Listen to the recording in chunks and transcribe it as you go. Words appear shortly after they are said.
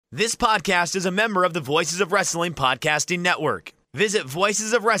This podcast is a member of the Voices of Wrestling Podcasting Network. Visit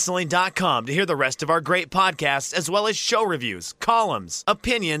voicesofwrestling.com to hear the rest of our great podcasts, as well as show reviews, columns,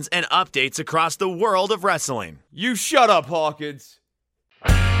 opinions, and updates across the world of wrestling. You shut up, Hawkins.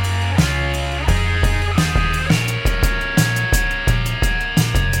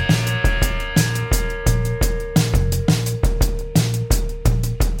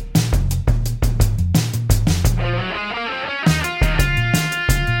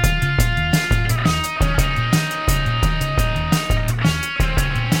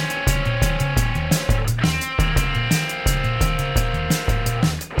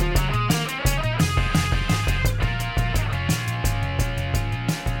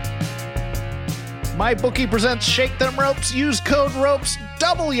 MyBookie presents Shake Them Ropes. Use code ROPES.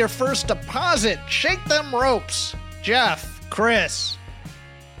 Double your first deposit. Shake Them Ropes. Jeff, Chris,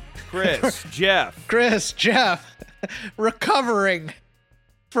 Jeff, recovering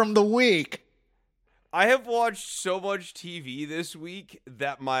from the week. I have watched so much TV this week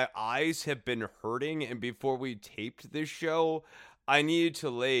that my eyes have been hurting, and before we taped this show, I needed to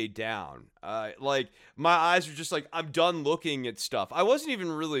lay down. My eyes were just like, I'm done looking at stuff. I wasn't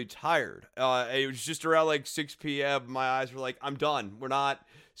even really tired. It was just around 6 p.m. My eyes were like, I'm done. We're not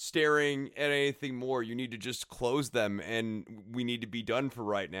staring at anything more. You need to just close them, and we need to be done for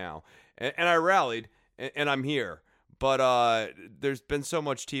right now. And I rallied, and I'm here. But there's been so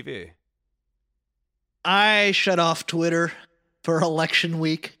much TV. I shut off Twitter for election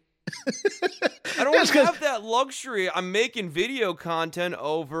week. I don't have that luxury. I'm making video content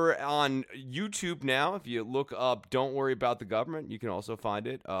over on YouTube now. If you look up Don't Worry About the Government, you can also find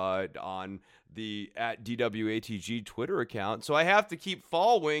it on the @DWATG Twitter account. So I have to keep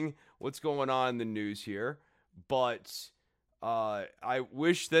following what's going on in the news here. But I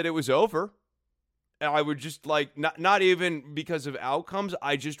wish that it was over. I would just not even because of outcomes.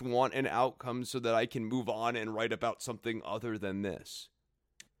 I just want an outcome so that I can move on and write about something other than this.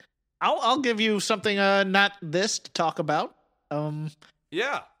 I'll give you something not this to talk about.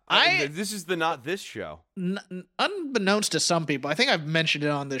 Yeah. This is the not this show. Unbeknownst to some people, I think I've mentioned it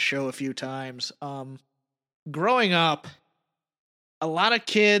on this show a few times. Growing up, a lot of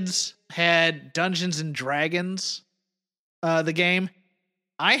kids had Dungeons and Dragons, the game.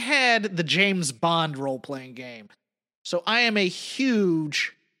 I had the James Bond role-playing game. So I am a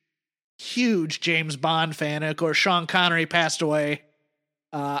huge James Bond fan. And of course, Sean Connery passed away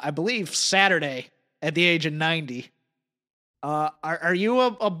I believe Saturday at the age of 90. Are you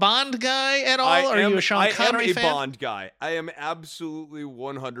a Bond guy at all? Are you a Sean Connery fan? I am a Bond guy. I am absolutely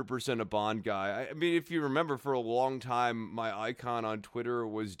 100% a Bond guy. I mean, if you remember, for a long time, my icon on Twitter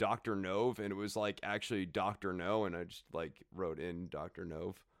was Dr. Nove, and it was actually Dr. No, and I just wrote in Dr.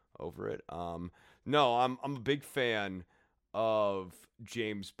 Nove over it. No, I'm a big fan of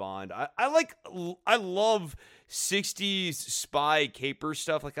James Bond. I love 60s spy caper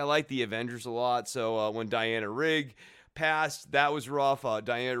stuff. I like the Avengers a lot. So when Diana Rigg passed, that was rough.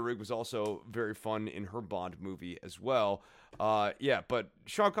 Diana Rigg was also very fun in her Bond movie as well. But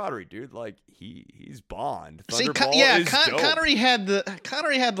Sean Connery, dude, he's Bond. Thunderball is dope.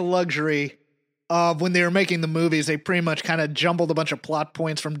 Connery had the luxury of, when they were making the movies, they pretty much kind of jumbled a bunch of plot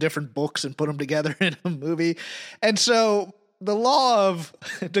points from different books and put them together in a movie. And so the law of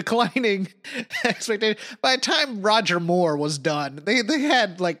declining expectation, by the time Roger Moore was done, they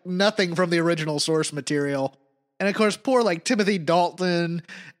had nothing from the original source material. And of course, poor Timothy Dalton,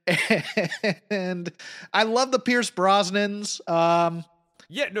 and I love the Pierce Brosnans.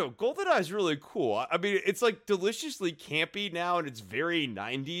 Yeah, no, GoldenEye's really cool. I mean, it's deliciously campy now, and it's very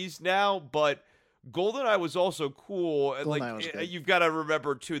 90s now, but GoldenEye was also cool. And you've got to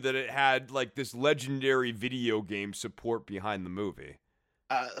remember too that it had this legendary video game support behind the movie.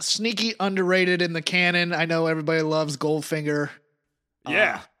 Sneaky underrated in the canon. I know everybody loves Goldfinger.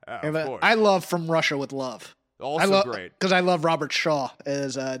 Yeah, of course. I love From Russia with Love. Also great. Because I love Robert Shaw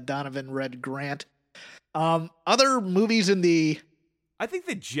as Donovan Red Grant. Other movies in the... I think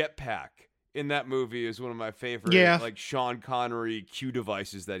the jetpack in that movie is one of my favorite, Sean Connery Q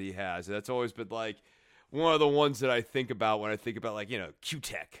devices that he has. That's always been one of the ones that I think about when I think about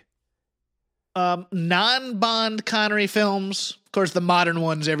Q-Tech. Non-Bond Connery films, of course, the modern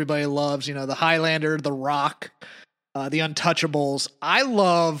ones everybody loves. The Highlander, The Rock, The Untouchables. I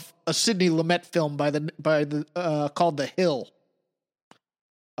love a Sidney Lumet film called The Hill,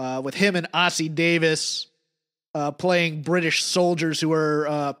 with him and Ossie Davis. Playing British soldiers who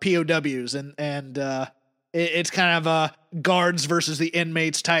are POWs, and it's kind of a guards versus the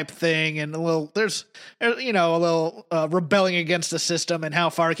inmates type thing, and there's a little rebelling against the system, and how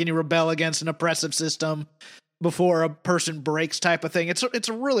far can you rebel against an oppressive system? before a person breaks type of thing. It's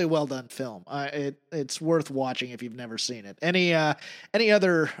a really well done film. It's worth watching if you've never seen it. Any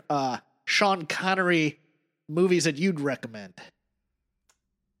other Sean Connery movies that you'd recommend?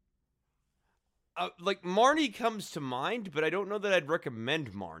 Like Marnie comes to mind, but I don't know that I'd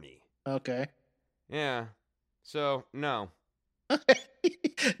recommend Marnie. Okay. Yeah. So no.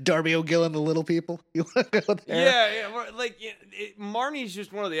 Darby O'Gill and the Little People. You want to go there? Yeah, like Marnie's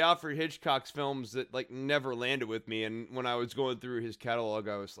just one of the Alfred Hitchcock's films that like never landed with me. And when I was going through his catalog,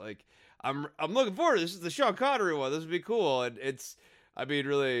 I was like, I'm looking forward to this. Is the Sean Connery one? This would be cool. And it's, I mean,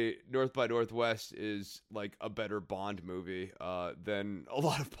 really, North by Northwest is like a better Bond movie than a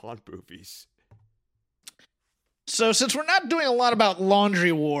lot of Bond movies. So since we're not doing a lot about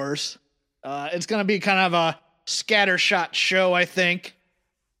Laundry Wars, it's going to be kind of a scattershot show, I think,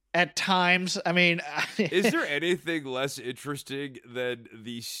 at times. I mean, is there anything less interesting than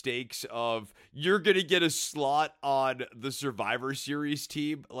the stakes of you're going to get a slot on the Survivor Series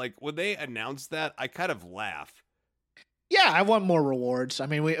team? Like when they announced that, I kind of laugh. Yeah, I want more rewards. I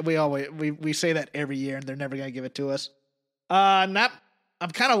mean, we always say that every year, and they're never going to give it to us. I'm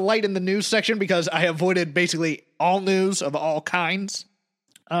kind of light in the news section because I avoided basically all news of all kinds.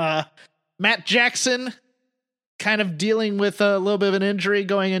 Matt Jackson kind of dealing with a little bit of an injury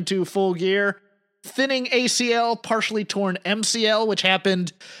going into Full Gear. Thinning ACL, partially torn MCL, which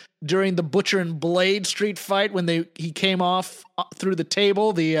happened during the Butcher and Blade street fight when he came off through the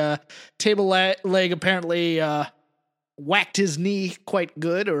table. The table leg apparently whacked his knee quite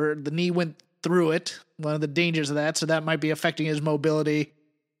good, or the knee went through it. One of the dangers of that, so that might be affecting his mobility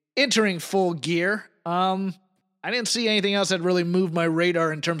entering Full Gear. I didn't see anything else that really moved my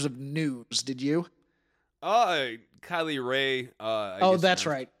radar in terms of news. Did you? Kylie Ray. That's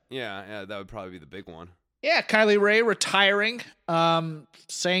right. Yeah, that would probably be the big one. Yeah, Kylie Ray retiring,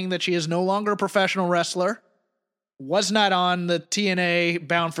 saying that she is no longer a professional wrestler. Was not on the TNA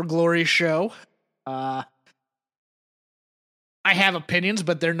Bound for Glory show. I have opinions,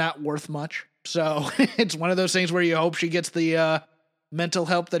 but they're not worth much. So it's one of those things where you hope she gets the mental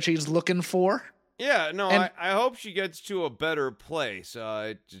help that she's looking for. Yeah, no, I hope she gets to a better place.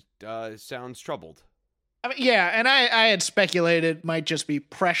 It just sounds troubled. I mean, yeah, and I had speculated it might just be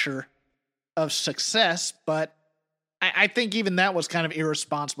pressure of success, but I think even that was kind of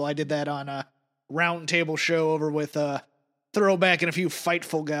irresponsible. I did that on a round table show over with Throwback and a few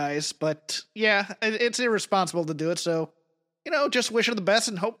Fightful guys, but yeah, it's irresponsible to do it, so, just wish her the best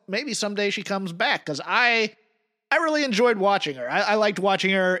and hope maybe someday she comes back, because I really enjoyed watching her. I liked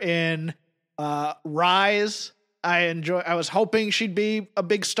watching her in Rise. I was hoping she'd be a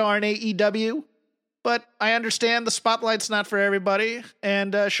big star in AEW, but I understand the spotlight's not for everybody,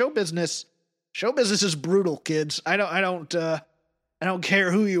 and show business is brutal, kids. I don't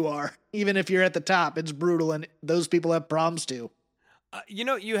care who you are, even if you're at the top. It's brutal, and those people have problems too.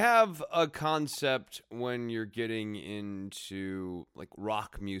 You have a concept when you're getting into like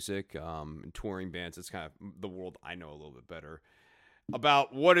rock music, touring bands. It's kind of the world I know a little bit better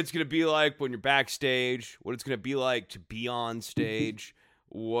about what it's going to be like when you're backstage, what it's going to be like to be on stage,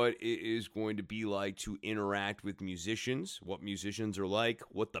 what it is going to be like to interact with musicians, what musicians are like,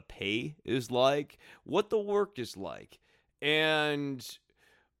 what the pay is like, what the work is like. And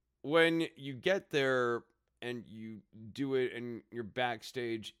when you get there and you do it and you're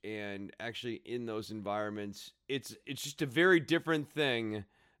backstage and actually in those environments, it's just a very different thing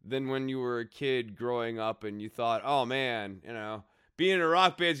than when you were a kid growing up and you thought, oh man, being in a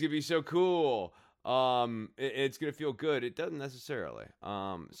rock band is going to be so cool. It's going to feel good. It doesn't necessarily.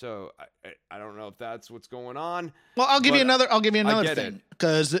 So I don't know if that's what's going on. Well, I'll give you another thing,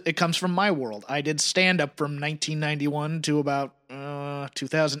 because it comes from my world. I did stand up from 1991 to about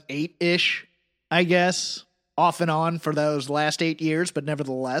 2008-ish, I guess, off and on for those last 8 years, but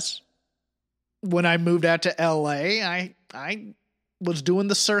nevertheless, when I moved out to LA, I was doing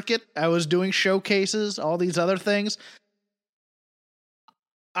the circuit. I was doing showcases, all these other things.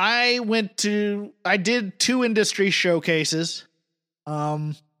 I did 2 industry showcases,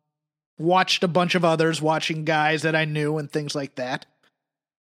 watched a bunch of others, watching guys that I knew and things like that.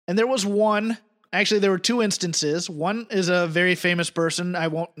 And there was one, actually there were 2 instances. One is a very famous person. I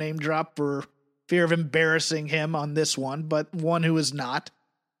won't name drop for fear of embarrassing him on this one, but one who is not.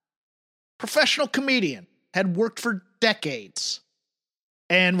 Professional comedian, had worked for decades,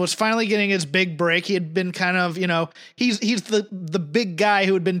 and was finally getting his big break. He had been kind of, he's the big guy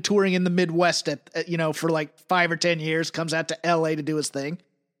who had been touring in the Midwest for like 5 or 10 years, comes out to LA to do his thing.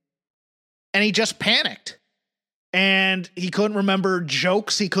 And he just panicked. And he couldn't remember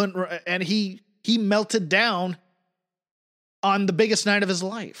jokes. And he melted down on the biggest night of his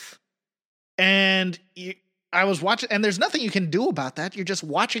life. And I was watching, and there's nothing you can do about that. You're just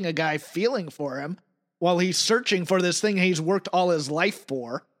watching a guy feeling for him while he's searching for this thing he's worked all his life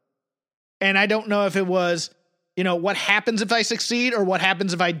for. And I don't know if it was, what happens if I succeed or what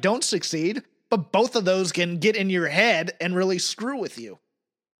happens if I don't succeed, but both of those can get in your head and really screw with you.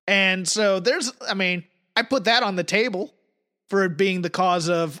 And so I put that on the table for it being the cause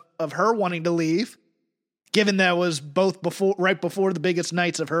of her wanting to leave, given that was right before the biggest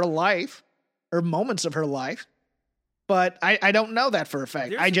nights of her life or moments of her life. But I don't know that for a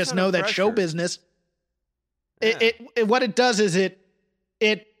fact. I just know that show business, what it does is it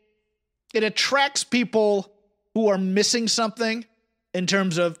attracts people who are missing something in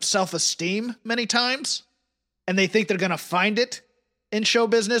terms of self-esteem many times, and they think they're going to find it in show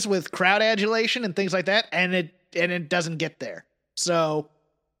business with crowd adulation and things like that, and it doesn't get there. So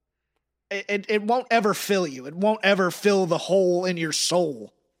it won't ever fill you. It won't ever fill the hole in your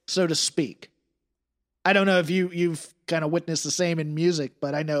soul, so to speak. I don't know if you've kind of witnessed the same in music,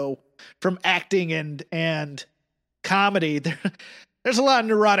 but I know from acting and comedy, there's a lot of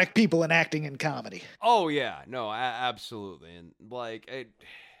neurotic people in acting and comedy. Oh yeah, no, absolutely. And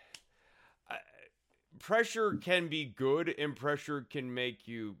pressure can be good and pressure can make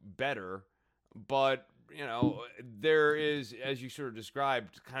you better, but there is, as you sort of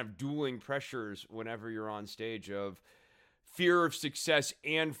described, kind of dueling pressures whenever you're on stage of fear of success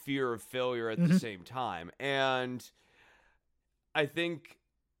and fear of failure at the same time. And I think,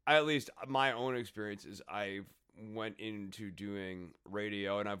 at least my own experience is I've went into doing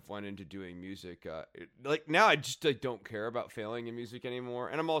radio and I've went into doing music. Now I just don't care about failing in music anymore.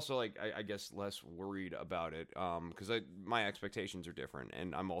 And I'm also I guess less worried about it because my expectations are different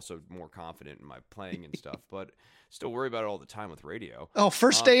and I'm also more confident in my playing and stuff, but still worry about it all the time with radio. Oh,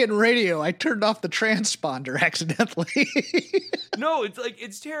 first day in radio, I turned off the transponder accidentally. No,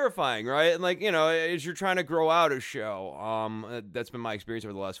 it's terrifying, right? And as you're trying to grow out a show, that's been my experience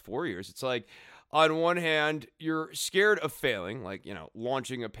over the last 4 years. It's like, on one hand, you're scared of failing,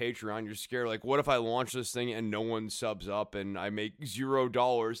 launching a Patreon. You're scared, what if I launch this thing and no one subs up and I make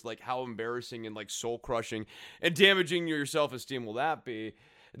 $0? How embarrassing and soul crushing and damaging your self-esteem will that be?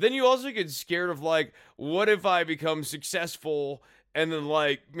 Then you also get scared of what if I become successful and then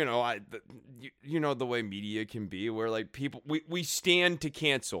the way media can be, where people we stand to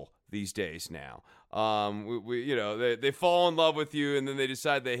cancel these days now. They fall in love with you and then they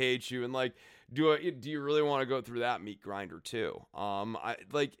decide they hate you and do you really want to go through that meat grinder too?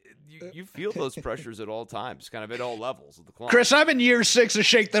 You feel those pressures at all times, kind of at all levels of the climb. Chris, I'm in year 6 of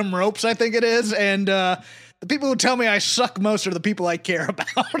Shake Them Ropes, I think it is, and the people who tell me I suck most are the people I care about.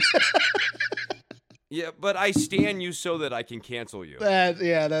 Yeah, but I stan you so that I can cancel you.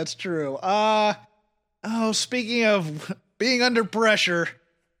 That's true. Speaking of being under pressure,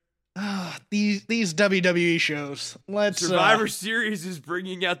 these WWE shows. Survivor Series is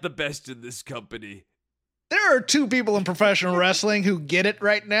bringing out the best in this company. There are 2 people in professional wrestling who get it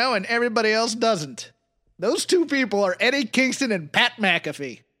right now, and everybody else doesn't. Those 2 people are Eddie Kingston and Pat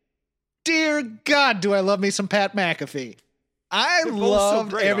McAfee. Dear God, do I love me some Pat McAfee. I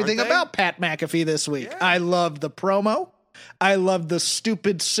loved everything about Pat McAfee this week. Yeah. I loved the promo. I loved the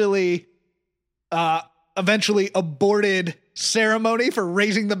stupid, silly, eventually aborted ceremony for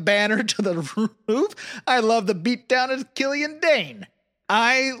raising the banner to the roof. I love the beatdown of Killian Dane.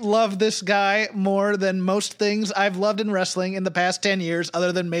 I love this guy more than most things I've loved in wrestling in the past 10 years,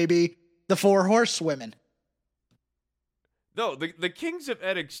 other than maybe the 4 Horsewomen. No, the Kings of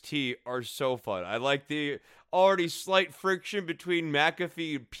NXT are so fun. I like the already slight friction between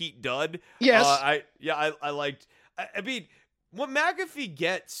McAfee and Pete Dunne. Yes. I liked. I mean, what McAfee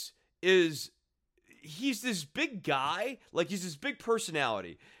gets is he's this big guy, he's this big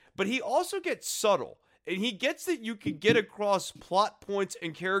personality, but he also gets subtle. And he gets that you can get across plot points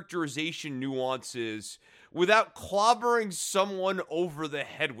and characterization nuances without clobbering someone over the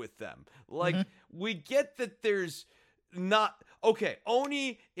head with them. We get that there's not... Okay,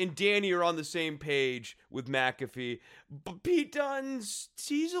 Oni and Danny are on the same page with McAfee, but Pete Dunne's,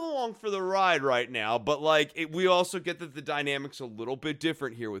 he's along for the ride right now, but we also get that the dynamic's a little bit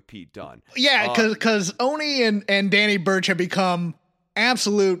different here with Pete Dunne. Yeah, because Oni and Danny Burch have become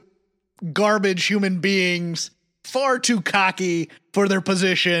absolute garbage human beings, far too cocky for their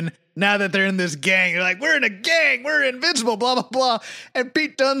position. Now that they're in this gang, you're we're in a gang, we're invincible, blah, blah, blah. And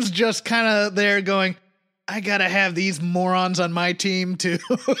Pete Dunne's just kind of there going, I gotta have these morons on my team too.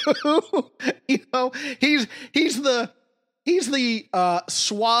 He's the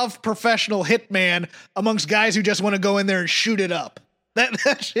suave professional hitman amongst guys who just want to go in there and shoot it up.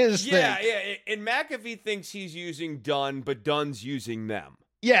 That's his thing. Yeah. And McAfee thinks he's using Dunne, but Dunne's using them.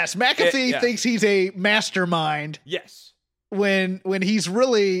 Yes, McAfee thinks he's a mastermind. Yes. When he's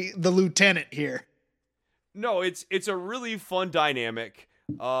really the lieutenant here. No, it's a really fun dynamic.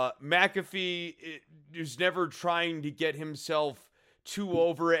 McAfee is never trying to get himself too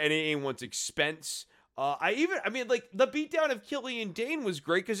over at anyone's expense. The beatdown of Killian Dane was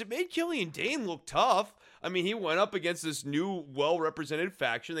great because it made Killian Dane look tough. I mean, he went up against this new, well-represented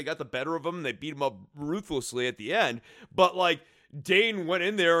faction. They got the better of him, and they beat him up ruthlessly at the end. But, like, Dane went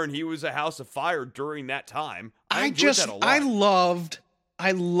in there, and he was a house of fire during that time. I enjoyed that a lot.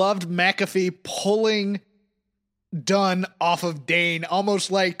 I loved McAfee pulling Dunn off of Dane, almost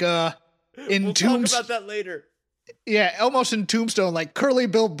like in we'll Tombstone. Talk about that later. Yeah, almost in Tombstone, like Curly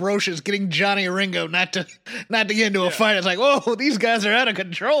Bill Brocious getting Johnny Ringo not to get into a fight. It's like, whoa, these guys are out of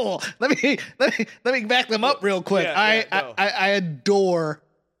control. Let me back them up real quick. I adore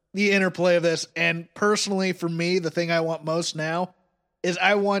the interplay of this, and personally, for me, the thing I want most now is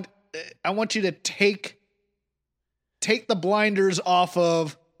I want you to take the blinders off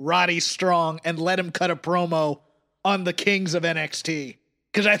of Roddy Strong and let him cut a promo on the Kings of NXT,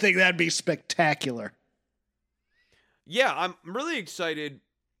 because I think that'd be spectacular. Yeah, I'm really excited.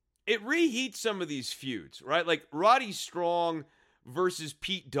 It reheats some of these feuds, right? Like Roddy Strong versus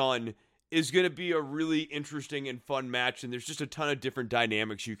Pete Dunne is going to be a really interesting and fun match, and there's just a ton of different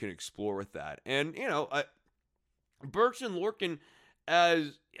dynamics you can explore with that. And, Burch and Lorcan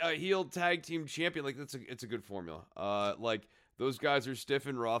as a heel tag team champion, like it's a good formula. Those guys are stiff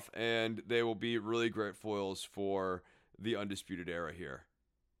and rough, and they will be really great foils for the Undisputed Era here.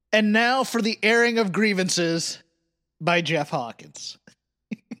 And now for the airing of grievances by Jeff Hawkins.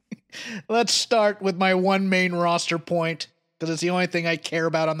 Let's start with my one main roster point, because it's the only thing I care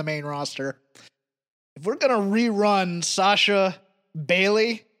about on the main roster. If we're going to rerun Sasha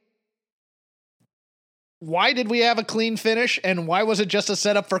Bayley, why did we have a clean finish, and why was it just a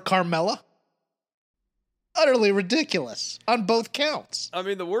setup for Carmella? Utterly ridiculous on both counts. I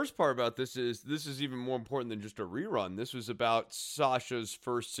mean, the worst part about this is even more important than just a rerun. This was about Sasha's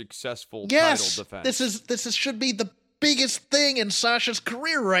first successful title defense. This should be the biggest thing in Sasha's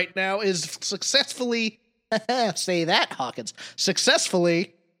career right now, is successfully say that, Hawkins,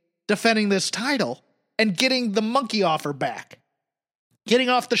 successfully defending this title and getting the monkey offer back, getting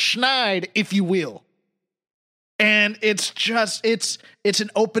off the schneid, if you will. And it's an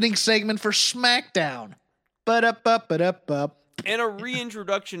opening segment for SmackDown. Ba-da-ba-ba-da-ba. And a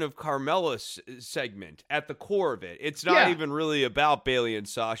reintroduction of Carmella's segment at the core of it. It's not even really about Bayley and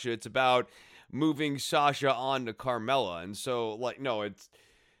Sasha. It's about moving Sasha on to Carmella. And so,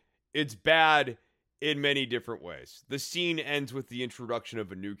 it's bad in many different ways. The scene ends with the introduction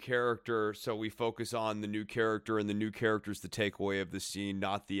of a new character, so we focus on the new character, and the new character is the takeaway of the scene,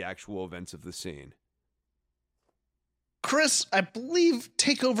 not the actual events of the scene. Chris, I believe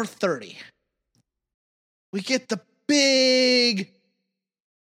TakeOver 30. We get the big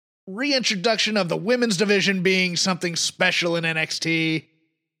reintroduction of the women's division being something special in NXT.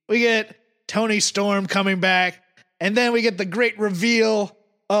 We get Toni Storm coming back, and then we get the great reveal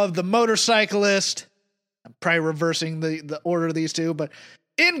of the motorcyclist. I'm probably reversing the order of these two, but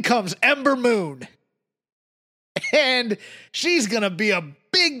in comes Ember Moon. And she's going to be a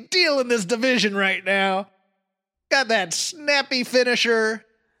big deal in this division right now. Got that snappy finisher.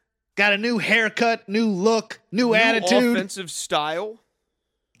 Got a new haircut, new look, new attitude. Offensive style.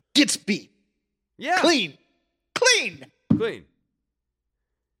 Gets beat. Yeah. Clean.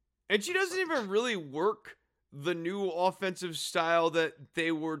 And she doesn't even really work the new offensive style that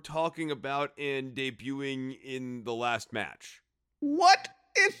they were talking about and debuting in the last match. What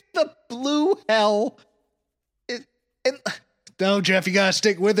in the blue hell? No, Jeff, you gotta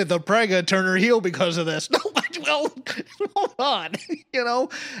stick with it. They're probably gonna turn her heel because of this. No, well, hold on. And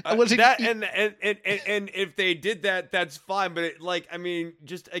if they did that, that's fine. But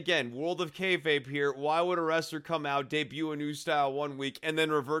just again, world of kayfabe here. Why would a wrestler come out, debut a new style one week, and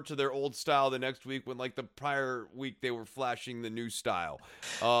then revert to their old style the next week when, the prior week they were flashing the new style?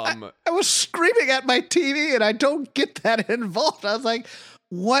 I was screaming at my TV, and I don't get that involved. I was like,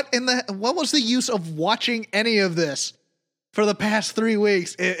 what was the use of watching any of this for the past 3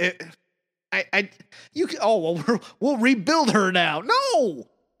 weeks? We'll rebuild her now. No.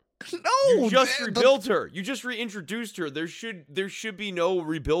 You just rebuilt her. You just reintroduced her. There should be no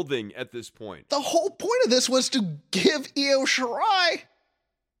rebuilding at this point. The whole point of this was to give Io Shirai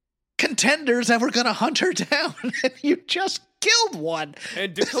contenders that were going to hunt her down, and you just killed one.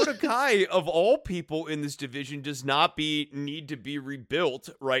 And Dakota Kai, of all people in this division, does not need to be rebuilt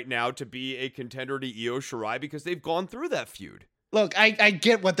right now to be a contender to Io Shirai, because they've gone through that feud. Look, I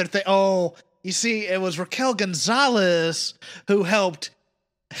get what they're thinking. Oh, you see, it was Raquel Gonzalez who helped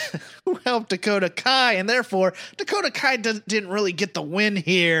who helped Dakota Kai, and therefore Dakota Kai didn't really get the win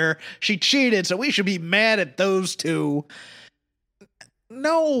here. She cheated, so we should be mad at those two.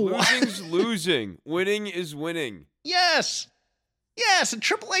 No. Losing's losing. Winning is winning. Yes, and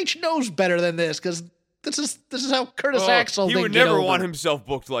Triple H knows better than this, because this is how Curtis Axel. He would never want himself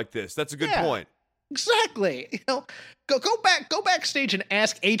booked like this. That's a good point. Exactly. You know, go backstage and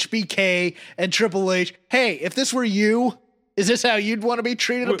ask HBK and Triple H. Hey, if this were you, is this how you'd want to be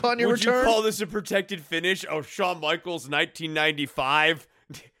treated upon your return? Would you call this a protected finish? Oh, Shawn Michaels, 1995.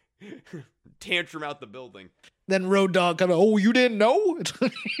 Tantrum out the building. Then Road Dogg comes. Oh, you didn't know?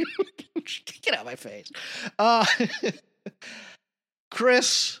 Get out of my face.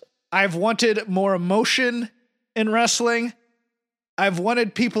 Chris, I've wanted more emotion in wrestling. I've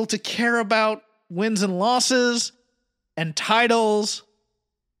wanted people to care about wins and losses and titles.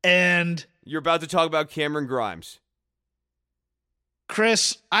 And you're about to talk about Cameron Grimes.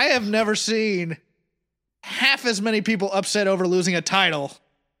 Chris, I have never seen half as many people upset over losing a title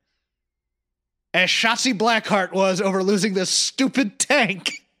as Shotzi Blackheart was over losing this stupid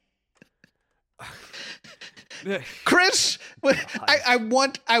tank. Chris, I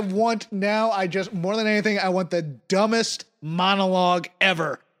want now, more than anything, I want the dumbest monologue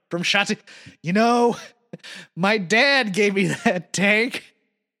ever from Shotzi. You know, my dad gave me that tank,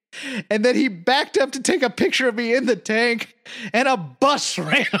 and then he backed up to take a picture of me in the tank, and a bus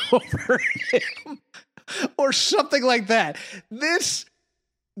ran over him, or something like that. This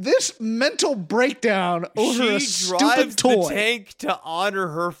mental breakdown over a stupid toy. She drives the tank to honor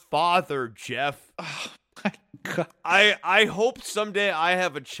her father, Jeff. Oh my God. I hope someday I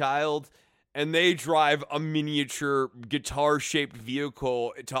have a child and they drive a miniature guitar-shaped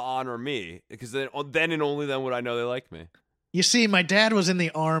vehicle to honor me, because then and only then would I know they like me. You see, my dad was in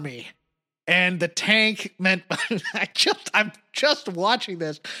the Army, and the tank meant I'm just watching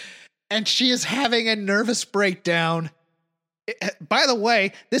this, and she is having a nervous breakdown. By the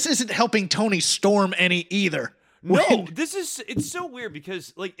way, this isn't helping Tony Storm any either. No, it's so weird,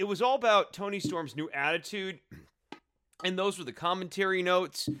 because like it was all about Tony Storm's new attitude, and those were the commentary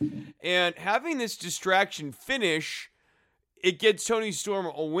notes, and having this distraction finish, it gets Tony Storm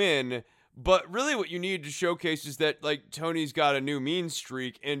a win. But really what you need to showcase is that, like, Tony's got a new mean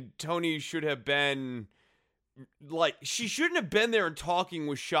streak, and Tony should have been, like, she shouldn't have been there and talking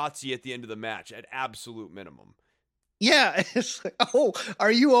with Shotzi at the end of the match, at absolute minimum. Yeah, it's like, oh,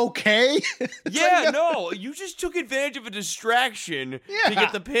 are you okay? Yeah, like, no, you just took advantage of a distraction to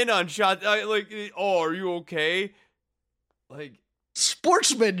get the pin on Shotzi. Oh, are you okay? Like,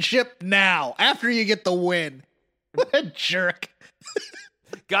 sportsmanship now, after you get the win. What a jerk.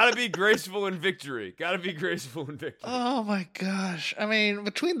 Gotta be graceful in victory. Oh my gosh. I mean,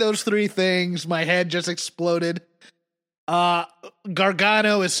 between those three things, my head just exploded.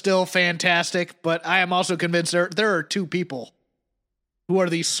 Gargano is still fantastic, but I am also convinced there are two people who are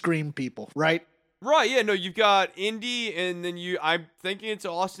these Scream people, right? Right, yeah, no, you've got Indy, and then I'm thinking it's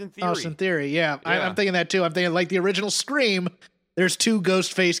Austin Theory. Yeah. I'm thinking that too. I'm thinking like the original Scream, there's two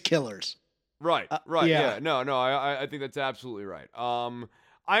Ghostface killers. Right, yeah. No, I think that's absolutely right.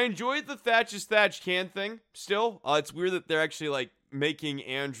 I enjoyed the Thatch is Thatch can thing still. It's weird that they're actually like making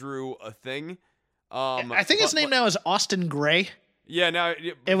Andrew a thing. I think his name now is Austin Gray. Yeah, now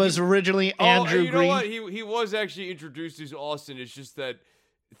it was originally Andrew you Green. Know what? He was actually introduced as Austin. It's just that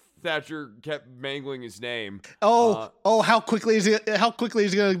Thatcher kept mangling his name. How quickly is he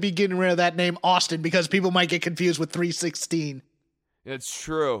going to be getting rid of that name Austin, because people might get confused with 316. That's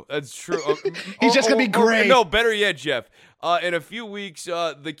true. He's just going to be Gray. No, better yet, Jeff. In a few weeks,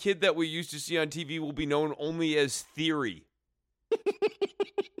 the kid that we used to see on TV will be known only as Theory.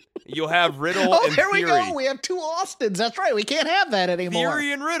 You'll have Riddle and Theory. Oh, here we go. We have two Austins. That's right. We can't have that anymore.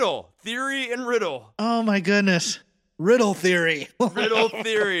 Theory and Riddle. Oh, my goodness. Riddle Theory. Riddle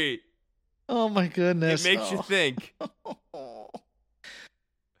Theory. Oh, my goodness. It makes you think.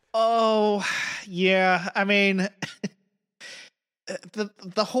 Oh, yeah. I mean,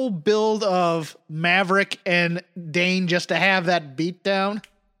 the whole build of Maverick and Dane just to have that beatdown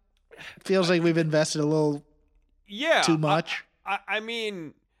feels like we've invested a little too much. I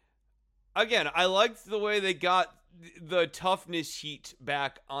mean, again, I liked the way they got the toughness heat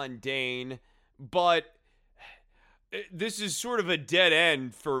back on Dane, but this is sort of a dead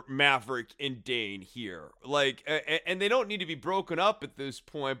end for Maverick and Dane here. Like, and they don't need to be broken up at this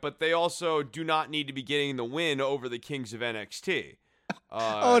point, but they also do not need to be getting the win over the Kings of NXT.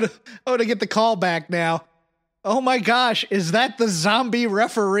 To get the call back now. Oh my gosh, is that the zombie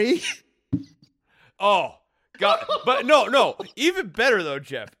referee? Oh, God. But no. Even better, though,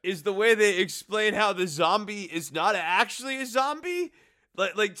 Jeff, is the way they explain how the zombie is not actually a zombie.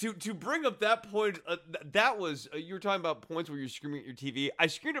 Like to bring up that point, that was you were talking about points where you're screaming at your TV. I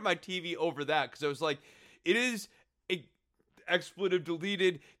screamed at my TV over that because I was like, it is a expletive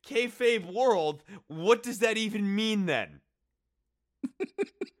deleted kayfabe world. What does that even mean then?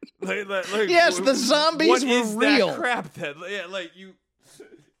 like, yes, the zombies were real. That crap then? Yeah, like you.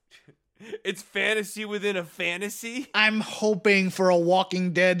 It's fantasy within a fantasy. I'm hoping for a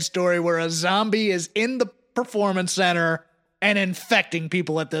Walking Dead story where a zombie is in the performance center and infecting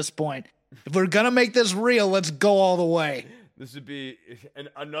people at this point. If we're going to make this real, let's go all the way. This would be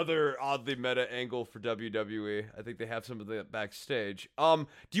another oddly meta angle for WWE. I think they have some of that backstage. Do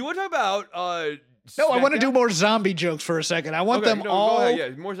you want to talk about No, I want to do more zombie jokes for a second. I want them all. Go ahead. Yeah,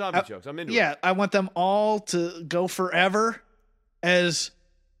 more zombie jokes. I'm into it. Yeah, I want them all to go forever as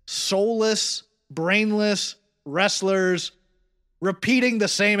soulless, brainless wrestlers repeating the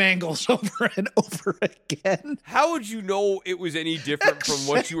same angles over and over again. How would you know it was any different from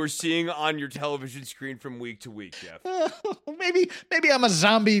what you were seeing on your television screen from week to week, Jeff? Maybe I'm a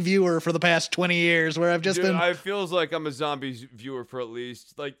zombie viewer for the past 20 years where I've just been... It feels like I'm a zombie viewer for at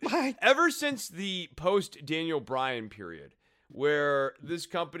least, ever since the post-Daniel Bryan period, where this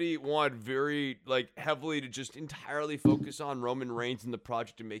company wanted very heavily to just entirely focus on Roman Reigns and the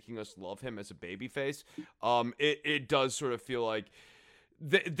project and making us love him as a babyface. It does sort of feel like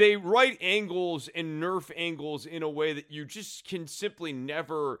they write angles and nerf angles in a way that you just can simply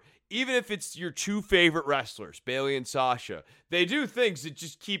never, even if it's your two favorite wrestlers, Bayley and Sasha, they do things that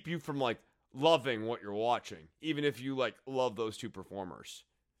just keep you from loving what you're watching, even if you love those two performers.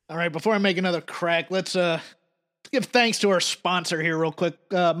 All right, before I make another crack, let's give thanks to our sponsor here real quick.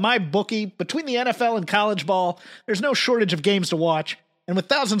 MyBookie. Between the NFL and college ball, there's no shortage of games to watch. And with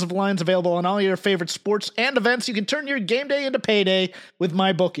thousands of lines available on all your favorite sports and events, you can turn your game day into payday with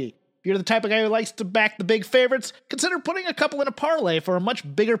MyBookie. If you're the type of guy who likes to back the big favorites, consider putting a couple in a parlay for a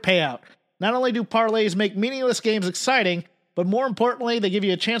much bigger payout. Not only do parlays make meaningless games exciting, but more importantly, they give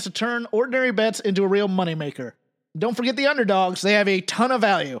you a chance to turn ordinary bets into a real moneymaker. Don't forget the underdogs. They have a ton of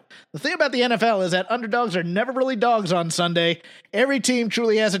value. The thing about the NFL is that underdogs are never really dogs on Sunday. Every team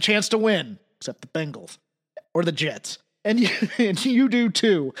truly has a chance to win, except the Bengals or the Jets. And you do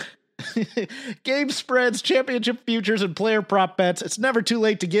too. Game spreads, championship futures, and player prop bets. It's never too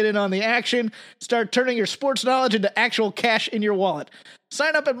late to get in on the action. Start turning your sports knowledge into actual cash in your wallet.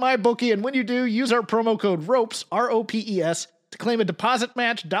 Sign up at MyBookie, and when you do, use our promo code ROPES, ROPES, to claim a deposit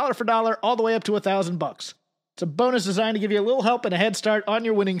match dollar for dollar all the way up to $1,000. It's a bonus designed to give you a little help and a head start on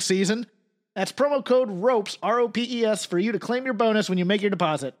your winning season. That's promo code ROPES, ROPES, for you to claim your bonus when you make your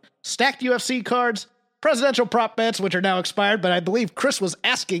deposit. Stacked UFC cards, presidential prop bets, which are now expired, but I believe Chris was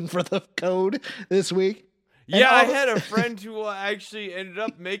asking for the code this week. Yeah, I had a friend who actually ended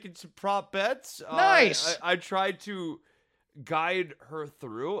up making some prop bets. Nice. I tried to guide her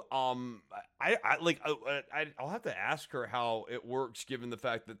through. I'll have to ask her how it works, given the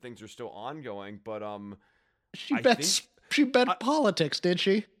fact that things are still ongoing. But She bet politics, did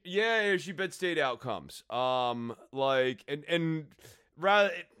she? Yeah, she bet state outcomes. And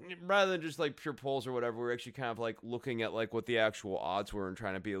rather than just pure polls or whatever, we're actually kind of looking at what the actual odds were and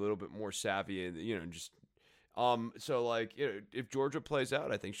trying to be a little bit more savvy and just if Georgia plays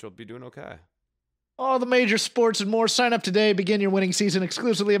out, I think she'll be doing okay. All the major sports and more. Sign up today. Begin your winning season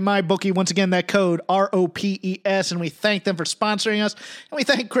exclusively at MyBookie. Once again, that code ROPES, and we thank them for sponsoring us, and we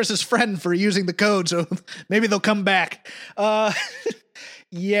thank Chris's friend for using the code, so maybe they'll come back.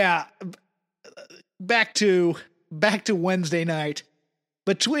 Yeah, back to Wednesday night.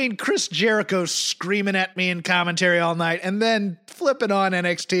 Between Chris Jericho screaming at me in commentary all night, and then flipping on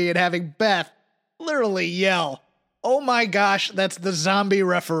NXT and having Beth literally yell, "Oh my gosh, that's the zombie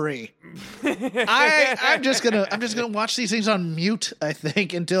referee." I'm just gonna watch these things on mute, I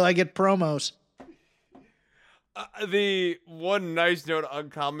think, until I get promos. The one nice note on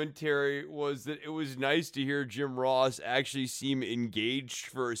commentary was that it was nice to hear Jim Ross actually seem engaged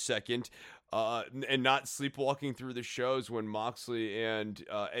for a second, and not sleepwalking through the shows when Moxley and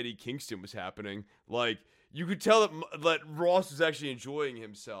Eddie Kingston was happening. You could tell that Ross was actually enjoying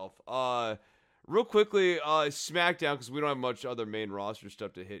himself. Real quickly, SmackDown, because we don't have much other main roster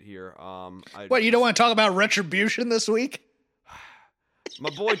stuff to hit here. What, you don't want to talk about Retribution this week? My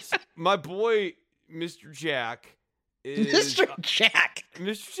boy, Mr. Jack is... Mr. Jack!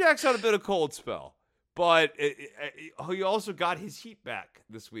 Mr. Jack's had a bit of cold spell, but he also got his heat back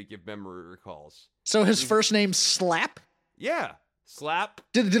this week, if memory recalls. So his first name's Slap? Yeah, Slap.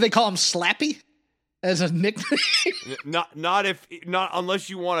 Did they call him Slappy? As a nickname? not unless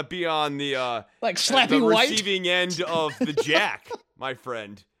you want to be on the Slappy the White receiving end of the Jack, my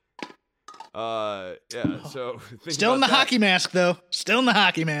friend. Yeah. So still in the hockey mask, though. Still in the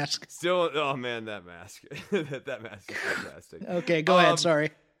hockey mask. Still, oh man, that mask. that mask is fantastic. Okay, go ahead.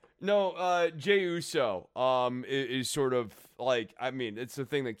 Sorry. No, Jey Uso, is sort of like, I mean, it's the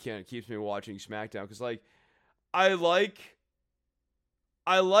thing that keeps me watching SmackDown, because like, I like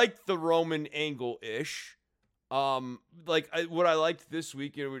the Roman angle-ish. What I liked this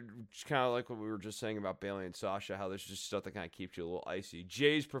week, it's kind of like what we were just saying about Bayley and Sasha, how there's just stuff that kind of keeps you a little icy.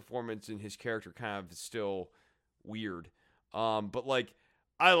 Jay's performance and his character kind of is still weird. But like,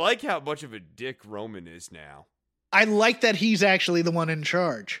 I like how much of a dick Roman is now. I like that he's actually the one in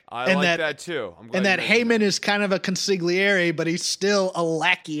charge. I like that too. I'm glad and that Heyman is kind of a consigliere, but he's still a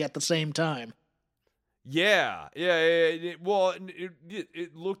lackey at the same time. Yeah. Well,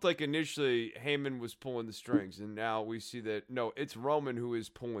 it looked like initially Heyman was pulling the strings, and now we see that, no, it's Roman who is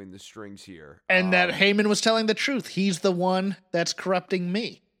pulling the strings here. And that Heyman was telling the truth. He's the one that's corrupting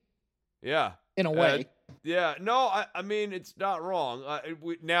me. Yeah. In a way. Yeah. No, I mean, it's not wrong.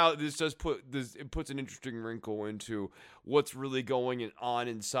 Now, this puts an interesting wrinkle into what's really going on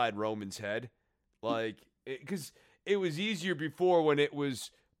inside Roman's head. Like, because it was easier before when it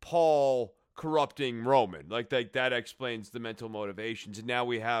was Paul corrupting Roman. Like that explains the mental motivations. And now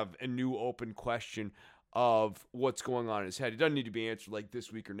we have a new open question of what's going on in his head. It doesn't need to be answered like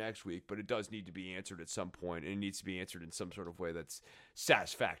this week or next week, but it does need to be answered at some point, and it needs to be answered in some sort of way that's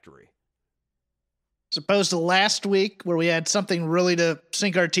satisfactory. As opposed to last week where we had something really to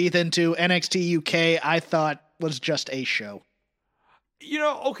sink our teeth into, NXT UK, I thought was just a show.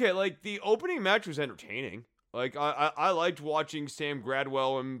 Okay, like the opening match was entertaining. Like, I liked watching Sam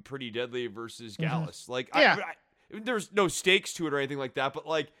Gradwell and Pretty Deadly versus Gallus. Like, yeah. There's no stakes to it or anything like that, but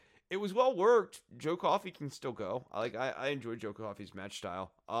like, it was well worked. Joe Coffey can still go. I enjoy Joe Coffey's match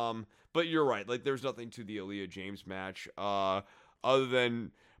style. But you're right. Like, there's nothing to the Aaliyah James match, other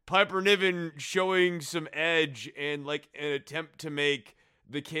than Piper Niven showing some edge and like an attempt to make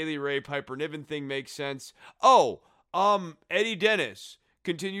the Kaylee Ray Piper Niven thing make sense. Eddie Dennis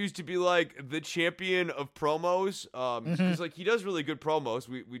continues to be like the champion of promos, because like he does really good promos.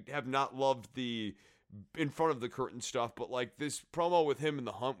 We have not loved the in front of the curtain stuff, but like this promo with him and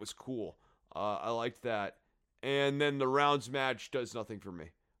the Hunt was cool. I liked that. And then the rounds match does nothing for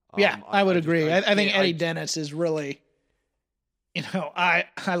me. I would agree. I think Eddie Dennis is really,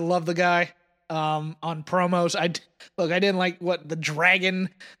 I love the guy. On promos, I didn't like what the dragon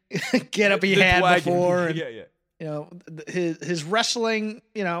get up he had before. And, yeah. His wrestling,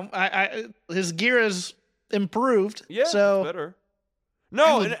 his gear is improved. Yeah, so it's better.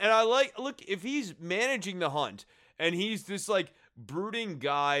 No, and I look, if he's managing the Hunt and he's this like brooding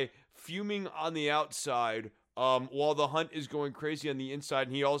guy fuming on the outside, while the Hunt is going crazy on the inside,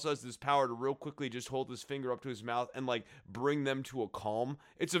 and he also has this power to real quickly just hold his finger up to his mouth and like bring them to a calm.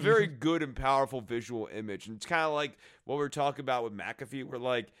 It's a very good and powerful visual image. And it's kind of like what we were talking about with McAfee, where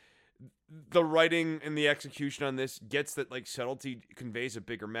like the writing and the execution on this gets that like subtlety conveys a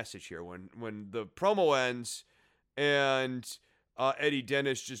bigger message here. When the promo ends and Eddie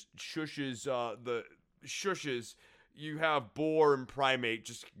Dennis just shushes, you have Boar and Primate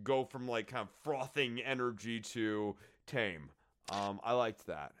just go from like kind of frothing energy to tame. I liked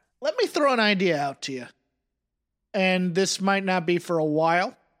that. Let me throw an idea out to you. And this might not be for a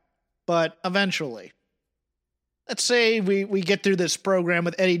while, but eventually. Let's say we get through this program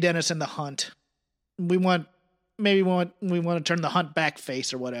with Eddie Dennis and the Hunt. We want to turn the Hunt back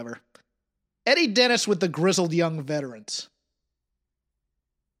face or whatever. Eddie Dennis with the grizzled young veterans.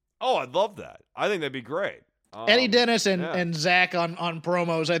 Oh, I'd love that. I think that'd be great. Eddie Dennis and Zach on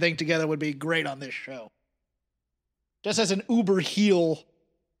promos, I think, together would be great on this show. Just as an uber heel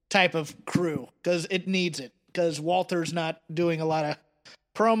type of crew, because it needs it. Because Walter's not doing a lot of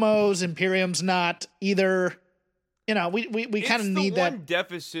promos, Imperium's not either. We kind of need that. It's the one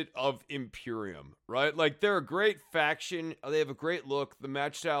deficit of Imperium, right? Like, they're a great faction. They have a great look. The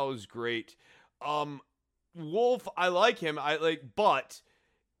match style is great. Wolf, I like him. But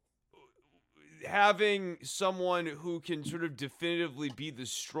having someone who can sort of definitively be the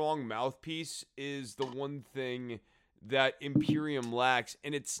strong mouthpiece is the one thing that Imperium lacks,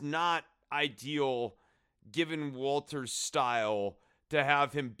 and it's not ideal given Walter's style to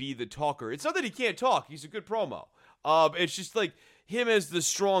have him be the talker. It's not that he can't talk. He's a good promo. It's just like him as the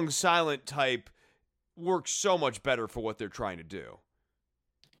strong silent type works so much better for what they're trying to do.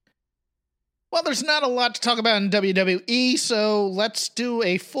 Well, there's not a lot to talk about in WWE, so let's do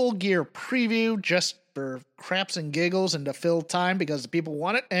a Full Gear preview just for craps and giggles and to fill time because the people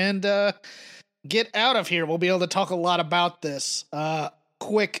want it, and get out of here. We'll be able to talk a lot about this.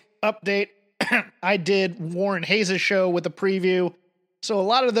 Quick update. I did Warren Hayes' show with a preview. So a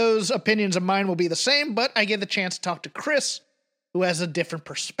lot of those opinions of mine will be the same, but I get the chance to talk to Chris, who has a different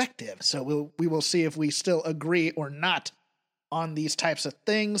perspective. So we will see if we still agree or not on these types of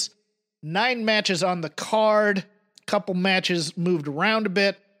things. 9 matches on the card, couple matches moved around a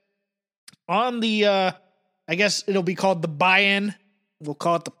bit. On the, I guess it'll be called the buy-in. We'll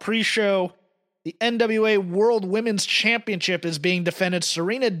call it the pre-show. The NWA World Women's Championship is being defended.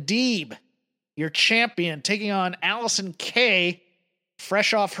 Serena Deeb, your champion, taking on Allison Kay,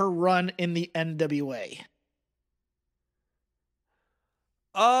 fresh off her run in the NWA.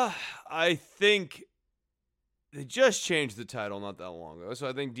 I think they just changed the title not that long ago, so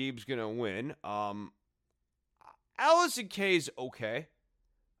I think Deeb's gonna win. Allison Kay's okay.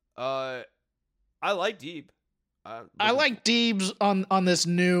 I like Deeb. I like Deeb's on this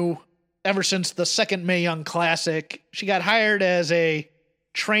new, ever since the second Mae Young Classic. She got hired as a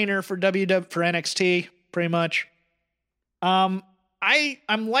trainer for for NXT, pretty much. I'm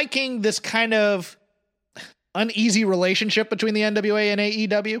liking this kind of uneasy relationship between the NWA and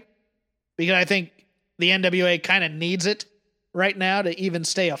AEW, because I think the NWA kind of needs it right now to even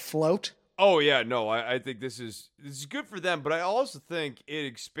stay afloat. Oh yeah, no, I think this is good for them, but I also think it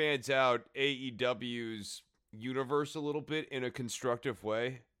expands out AEW's universe a little bit in a constructive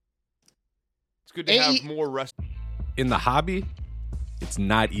way. It's good to have more wrestling. In the hobby, it's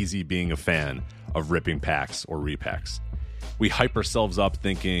not easy being a fan of ripping packs or repacks. We hype ourselves up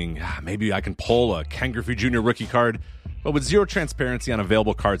thinking, maybe I can pull a Ken Griffey Jr. rookie card, but with zero transparency on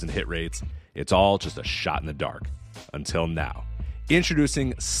available cards and hit rates, it's all just a shot in the dark. Until now.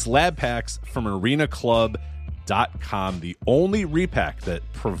 Introducing slab packs from arenaclub.com, the only repack that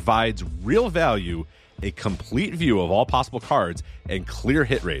provides real value, a complete view of all possible cards, and clear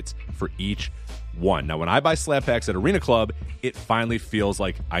hit rates for each one. Now, when I buy slab packs at Arena Club, it finally feels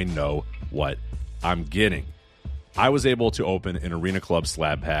like I know what I'm getting. I was able to open an Arena Club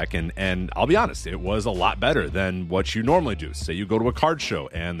slab pack, and I'll be honest, it was a lot better than what you normally do. Say you go to a card show,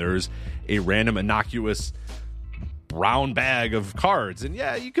 and there's a random innocuous brown bag of cards, and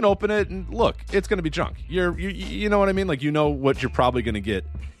yeah, you can open it, and look, it's going to be junk. You know what I mean? Like, you know what you're probably going to get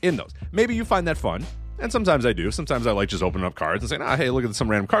in those. Maybe you find that fun, and sometimes I do. Sometimes I like just opening up cards and saying, hey, look at some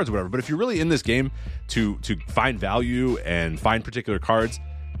random cards or whatever. But if you're really in this game to find value and find particular cards,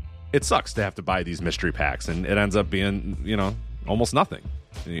 it sucks to have to buy these mystery packs, and it ends up being, almost nothing.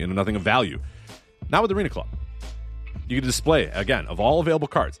 Nothing of value. Not with Arena Club. You can display, again, of all available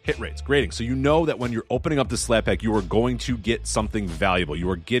cards, hit rates, grading, so you know that when you're opening up this slab pack, you are going to get something valuable. You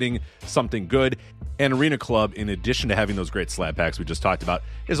are getting something good. And Arena Club, in addition to having those great slab packs we just talked about,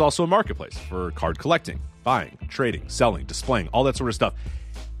 is also a marketplace for card collecting, buying, trading, selling, displaying, all that sort of stuff.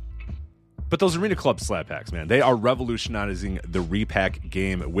 But those Arena Club slab packs, man, they are revolutionizing the repack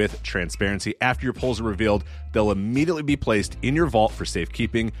game with transparency. After your pulls are revealed, they'll immediately be placed in your vault for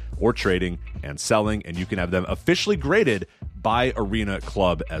safekeeping or trading and selling, and you can have them officially graded by Arena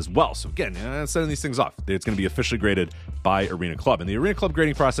Club as well. So again, sending these things off, it's going to be officially graded by Arena Club. And the Arena Club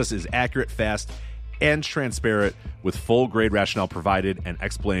grading process is accurate, fast, and transparent, with full grade rationale provided and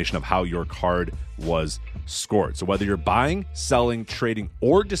explanation of how your card was scored. So whether you're buying, selling, trading,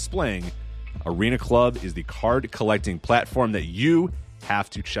 or displaying, Arena Club is the card collecting platform that you have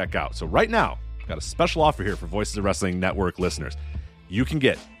to check out. So right now, I've got a special offer here for Voices of Wrestling Network listeners. You can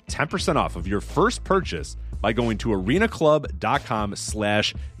get 10% off of your first purchase by going to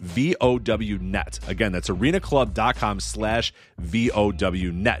arenaclub.com/VOWnet. Again, that's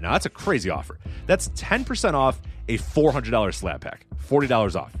arenaclub.com/VOWnet. Now, that's a crazy offer. That's 10% off a $400 slab pack.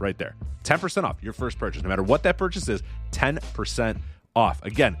 $40 off right there. 10% off your first purchase. No matter what that purchase is, 10% off.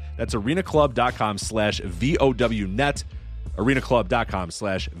 Again, that's arenaclub.com/VOWnet.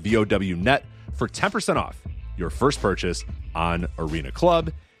 arenaclub.com/VOWnet for 10% off your first purchase on Arena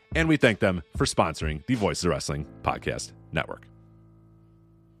Club. And we thank them for sponsoring the Voices of Wrestling Podcast Network.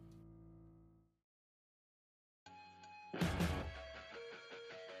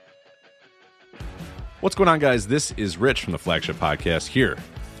 What's going on, guys? This is Rich from the Flagship Podcast here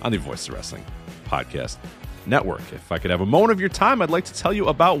on the Voices of Wrestling Podcast Network. If I could have a moment of your time, I'd like to tell you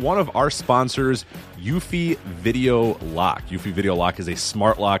about one of our sponsors, Eufy Video Lock. Eufy Video Lock is a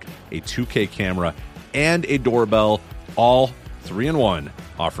smart lock, a 2K camera, and a doorbell, all 3-in-1,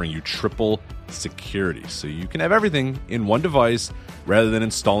 offering you triple security. So you can have everything in one device rather than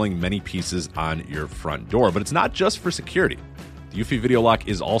installing many pieces on your front door. But it's not just for security. The Eufy Video Lock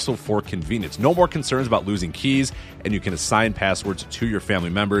is also for convenience. No more concerns about losing keys, and you can assign passwords to your family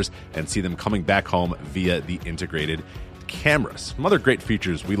members and see them coming back home via the integrated cameras. Some other great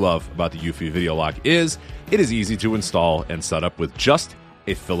features we love about the Eufy Video Lock is it is easy to install and set up with just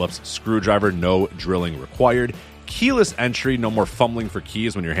a Phillips screwdriver, no drilling required. keyless entry, no more fumbling for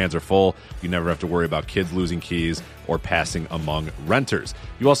keys when your hands are full. You never have to worry about kids losing keys or passing among renters.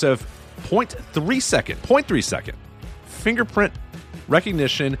 You also have 0.3 second fingerprint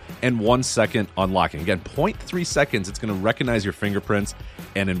recognition and 1 second unlocking. Again, 0.3 seconds, it's going to recognize your fingerprints,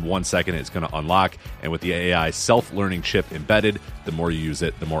 and in 1 second, it's going to unlock. And with the AI self-learning chip embedded, the more you use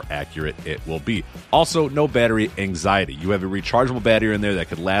it, the more accurate it will be. Also, no battery anxiety. You have a rechargeable battery in there that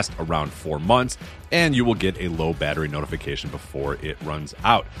could last around 4 months, and you will get a low battery notification before it runs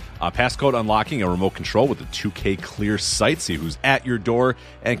out. Passcode unlocking, a remote control with a 2K clear sight, see who's at your door,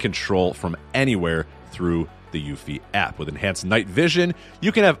 and control from anywhere through the Eufy app. With enhanced night vision,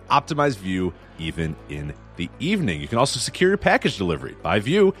 you can have optimized view even in the evening. You can also secure your package delivery by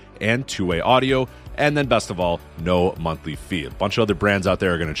view and two-way audio. And then best of all, no monthly fee. A bunch of other brands out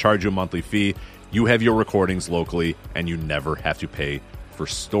there are going to charge you a monthly fee. You have your recordings locally, and you never have to pay for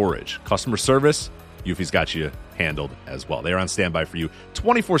storage. Customer service, Eufy's got you handled as well. They are on standby for you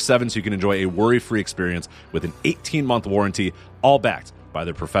 24/7, so you can enjoy a worry-free experience with an 18-month warranty, all backed by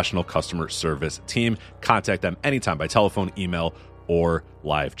their professional customer service team. Contact them anytime by telephone, email, or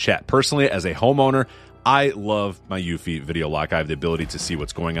live chat. Personally, as a homeowner, I love my Eufy Video Lock. I have the ability to see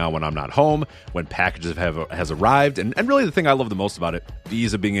what's going on when I'm not home, when packages has arrived, and really the thing I love the most about it, the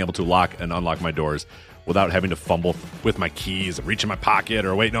ease of being able to lock and unlock my doors without having to fumble with my keys, reach in my pocket,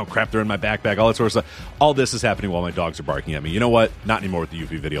 or wait, no, crap, they're in my backpack, all that sort of stuff. All this is happening while my dogs are barking at me. You know what? Not anymore with the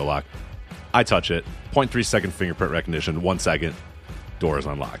Eufy Video Lock. I touch it, 0.3 second fingerprint recognition, 1 second, door is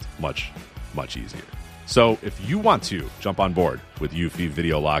unlocked. Much, much easier. So if you want to jump on board with Eufy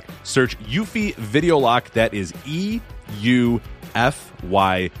Video Lock, search Eufy Video Lock. That is EUFY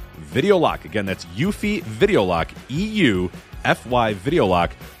Video Lock. Again, that's Eufy Video Lock, EUFY Video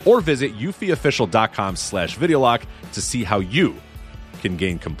Lock, or visit eufyofficial.com/video lock to see how you can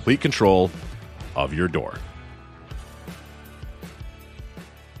gain complete control of your door.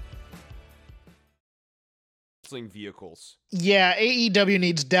 Vehicles. Yeah, AEW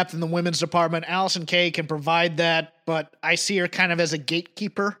needs depth in the women's department. Allison Kay can provide that, but I see her kind of as a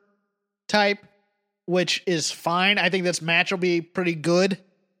gatekeeper type, which is fine. I think this match will be pretty good.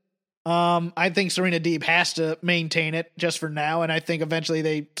 I think Serena Deeb has to maintain it just for now, and I think eventually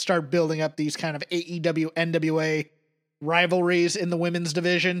they start building up these kind of AEW NWA rivalries in the women's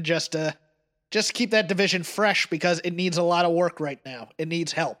division just to keep that division fresh, because it needs a lot of work right now. It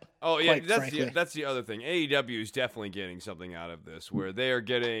needs help. Oh yeah, that's the other thing. AEW is definitely getting something out of this, where they are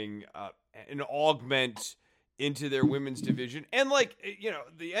getting an augment into their women's division, and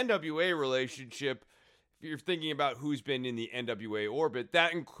the NWA relationship. If you're thinking about who's been in the NWA orbit,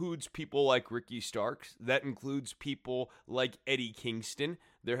 that includes people like Ricky Starks. That includes people like Eddie Kingston.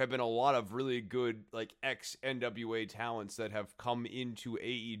 There have been a lot of really good ex-NWA talents that have come into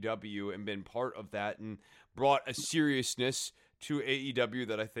AEW and been part of that and brought a seriousness to AEW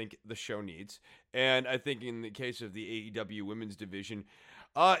that I think the show needs. And I think in the case of the AEW women's division,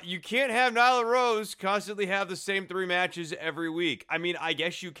 you can't have Nyla Rose constantly have the same 3 matches every week. I mean, I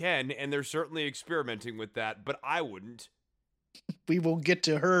guess you can, and they're certainly experimenting with that, but I wouldn't. We will get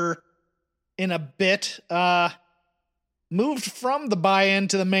to her in a bit. Moved from the buy-in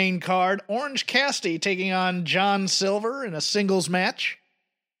to the main card, Orange Cassidy taking on John Silver in a singles match.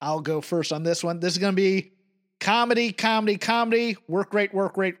 I'll go first on this one. This is going to be comedy, work rate,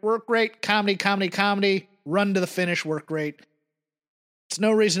 comedy, run to the finish, work rate. It's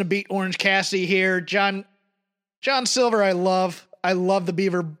no reason to beat Orange Cassidy here. John Silver, I love the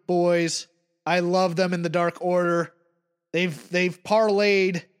Beaver Boys. I love them in the Dark Order. They've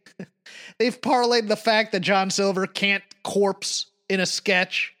parlayed the fact that John Silver can't corpse in a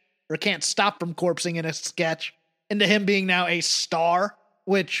sketch, or can't stop from corpsing in a sketch, into him being now a star,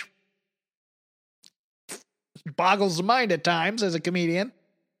 which boggles the mind at times as a comedian.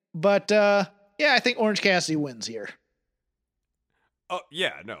 But I think Orange Cassidy wins here. Oh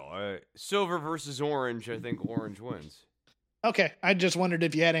yeah, no, Silver versus Orange. I think Orange wins. Okay, I just wondered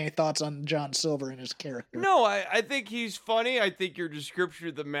if you had any thoughts on John Silver and his character. No, I think he's funny. I think your description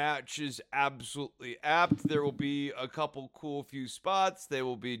of the match is absolutely apt. There will be a couple cool few spots. They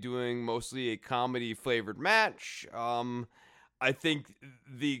will be doing mostly a comedy-flavored match. I think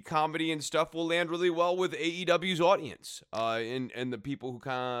the comedy and stuff will land really well with AEW's audience and the people who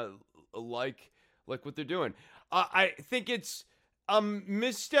kind of like what they're doing. I think it's a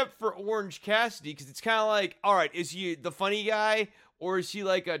misstep for Orange Cassidy, because it's kind of like, all right, is he the funny guy, or is he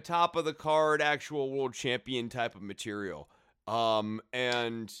like a top of the card actual world champion type of material?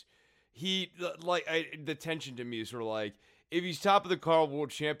 And he the tension to me is sort of like, if he's top of the card world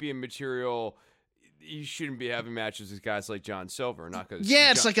champion material, you shouldn't be having matches with guys like John Silver, not because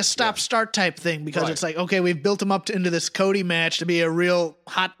it's like a stop-start type thing because it's like, okay, we've built him up into this Cody match to be a real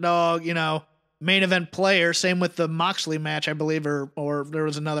hot dog, main event player. Same with the Moxley match, I believe, or there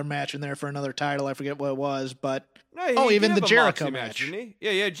was another match in there for another title. I forget what it was, but even the Jericho match. Didn't he?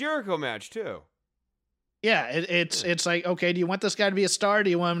 Yeah, Jericho match too. Yeah, it's like, okay, do you want this guy to be a star? Or do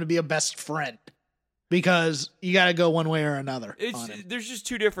you want him to be a best friend? Because you got to go one way or another. There's just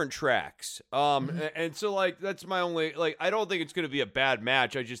two different tracks. And so like that's my only I don't think it's going to be a bad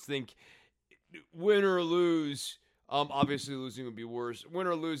match. I just think win or lose. Obviously losing would be worse. Win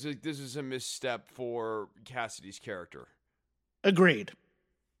or lose, this is a misstep for Cassidy's character. Agreed.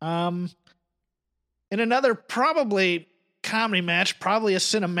 In another probably comedy match, probably a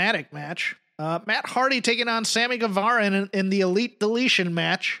cinematic match, Matt Hardy taking on Sammy Guevara in the Elite Deletion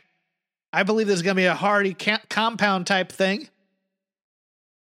match. I believe there's going to be a Hardy compound type thing.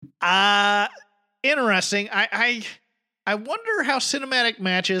 Interesting. I wonder how cinematic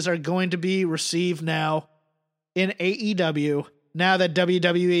matches are going to be received now in AEW, now that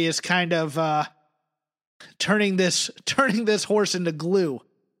WWE is kind of turning this horse into glue,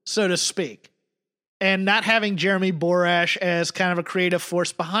 so to speak, and not having Jeremy Borash as kind of a creative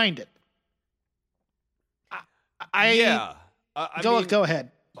force behind it. Go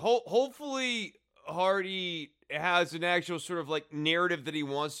ahead. Hopefully Hardy has an actual sort of narrative that he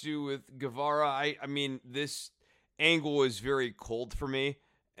wants to do with Guevara. I mean, this angle is very cold for me.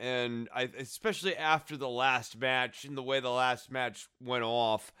 And especially after the last match and the way the last match went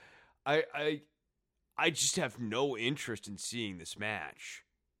off, I just have no interest in seeing this match.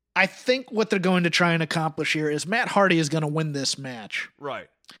 I think what they're going to try and accomplish here is Matt Hardy is going to win this match. Right.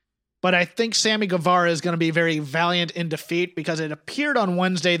 But I think Sammy Guevara is going to be very valiant in defeat because it appeared on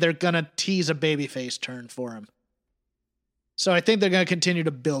Wednesday they're going to tease a babyface turn for him. So I think they're going to continue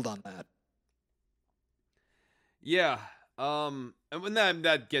to build on that. Yeah. And when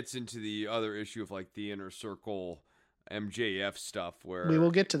that gets into the other issue of the Inner Circle MJF stuff where we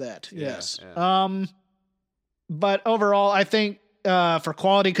will get to that. Yes. Yeah. But overall, I think for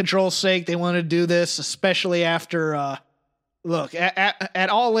quality control's sake, they want to do this, especially after look, at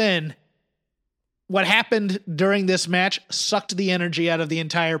All In, what happened during this match sucked the energy out of the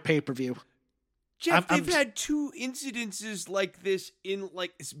entire pay-per-view. Jeff, they've had two incidences like this in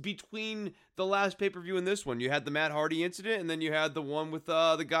between the last pay-per-view and this one. You had the Matt Hardy incident, and then you had the one with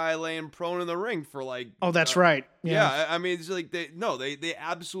the guy laying prone in the ring for Oh, that's right. Yeah, I mean, it's they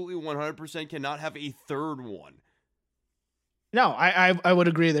absolutely 100% cannot have a third one. No, I would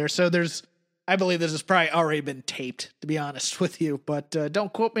agree there. So I believe this has probably already been taped, to be honest with you, but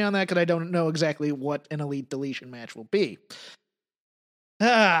don't quote me on that because I don't know exactly what an Elite Deletion match will be.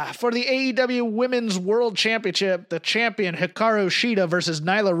 For the AEW Women's World Championship, the champion Hikaru Shida versus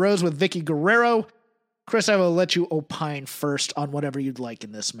Nyla Rose with Vicky Guerrero. Chris, I will let you opine first on whatever you'd like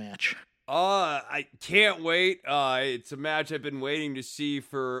in this match. I can't wait. It's a match I've been waiting to see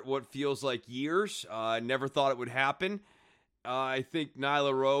for what feels like years. I never thought it would happen. I think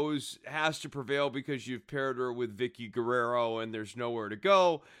Nyla Rose has to prevail because you've paired her with Vicky Guerrero and there's nowhere to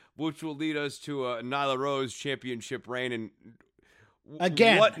go, which will lead us to a Nyla Rose championship reign. And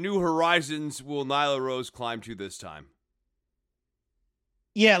again, what new horizons will Nyla Rose climb to this time?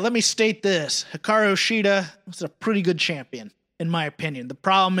 Yeah, let me state this. Hikaru Shida is a pretty good champion, in my opinion. The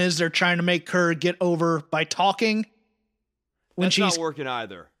problem is they're trying to make her get over by talking. That's not working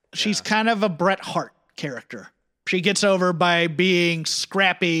either. She's kind of a Bret Hart character. She gets over by being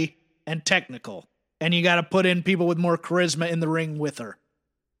scrappy and technical, and you got to put in people with more charisma in the ring with her.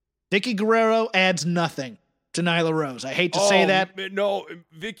 Vicky Guerrero adds nothing to Nyla Rose. I hate to say that. No,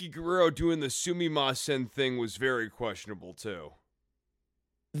 Vicky Guerrero doing the Sumimasen thing was very questionable too.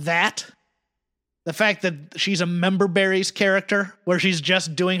 The fact that she's a Member Berries character, where she's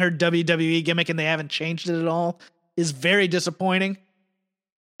just doing her WWE gimmick and they haven't changed it at all, is very disappointing.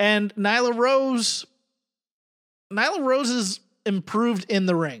 And Nyla Rose is improved in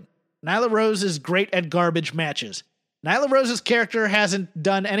the ring. Nyla Rose is great at garbage matches. Nyla Rose's character hasn't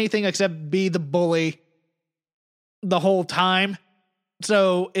done anything except be the bully the whole time.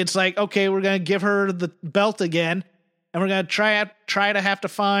 So it's like, okay, we're going to give her the belt again, and we're going to try to have to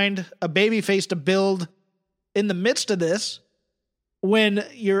find a babyface to build in the midst of this when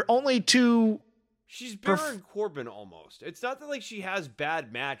you're only two. She's Baron Corbin almost. It's not that she has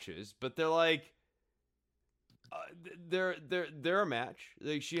bad matches, but they're they're a match.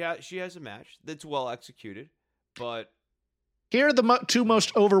 She has a match that's well executed, but here are the two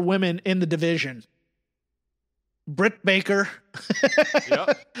most over women in the division: Britt Baker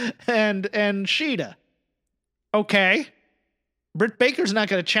yep. and Shida. Okay, Britt Baker's not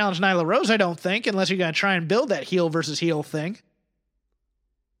going to challenge Nyla Rose, I don't think, unless you're going to try and build that heel versus heel thing.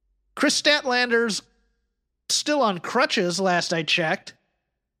 Chris Statlander's still on crutches, last I checked.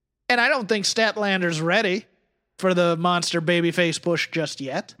 And I don't think Statlander's ready for the monster babyface push just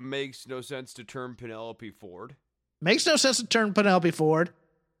yet. Makes no sense to turn Penelope Ford. Makes no sense to turn Penelope Ford.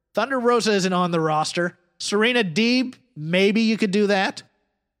 Thunder Rosa isn't on the roster. Serena Deeb, maybe you could do that.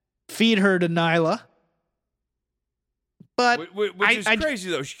 Feed her to Nyla. But Which is crazy,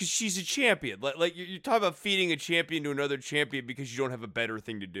 though, because she's a champion. Like you're talking about feeding a champion to another champion because you don't have a better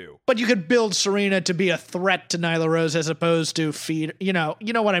thing to do. But you could build Serena to be a threat to Nyla Rose as opposed to feed. You know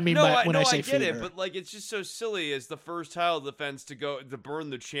what I mean when I say I feed get it, her. but like it's just so silly as the first title defense to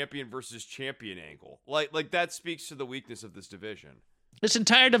burn the champion versus champion angle. Like that speaks to the weakness of this division. This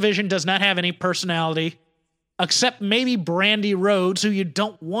entire division does not have any personality, except maybe Brandy Rhodes, who you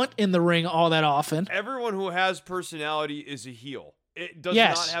don't want in the ring all that often. Everyone who has personality is a heel. It does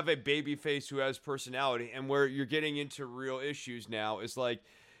Yes. not have a babyface who has personality. And where you're getting into real issues now is like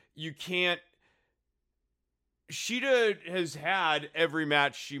you can't. Sheeta has had every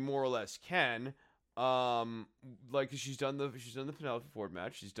match she more or less can. Like she's done the Penelope Ford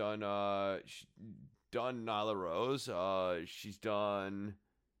match. She's done Nyla Rose. She's done.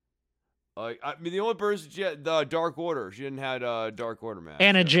 I mean, the only person the Dark Order. She didn't have a Dark Order match.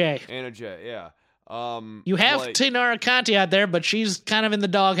 Anna Jay. Anna Jay, yeah. You have Taynara Conti out there, but she's kind of in the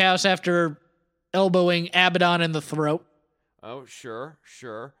doghouse after elbowing Abaddon in the throat. Oh, sure.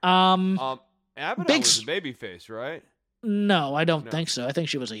 Abaddon was a babyface, right? No, I don't think so. I think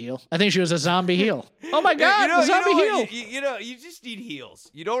she was a heel. I think she was a zombie heel. Oh my God, the zombie heel. You just need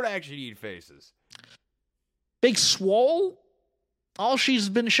heels. You don't actually need faces. Big Swole. All she's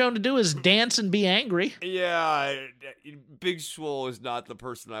been shown to do is dance and be angry. Yeah, Big Swole is not the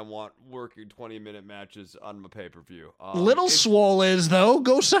person I want working 20-minute matches on my pay-per-view. Little Swole is, though.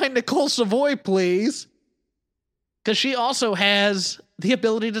 Go sign Nicole Savoy, please. Because she also has the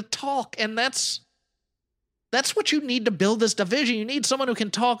ability to talk, and that's what you need to build this division. You need someone who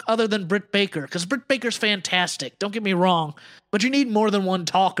can talk other than Britt Baker, because Britt Baker's fantastic. Don't get me wrong. But you need more than one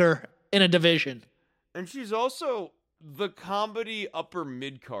talker in a division. And she's also the comedy upper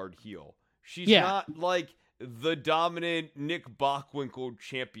mid-card heel. She's not like the dominant Nick Bockwinkel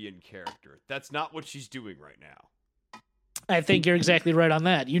champion character. That's not what she's doing right now. I think you're exactly right on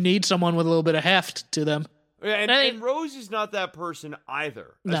that. You need someone with a little bit of heft to them. And Rose is not that person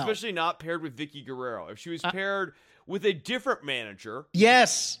either, No. especially not paired with Vicky Guerrero. If she was paired with a different manager,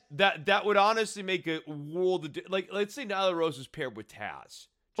 yes, that would honestly make a world of like. Let's say Nyla Rose was paired with Taz.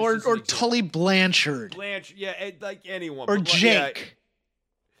 Or Tully Blanchard. Like anyone. Or but Jake.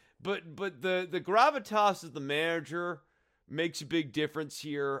 But the gravitas of the manager makes a big difference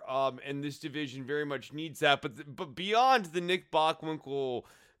here. And this division very much needs that. But beyond the Nick Bockwinkel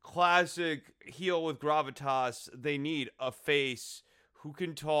classic heel with gravitas, they need a face who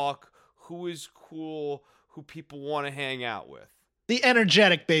can talk, who is cool, who people want to hang out with. The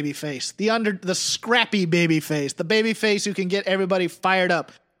energetic babyface, the scrappy babyface, the babyface who can get everybody fired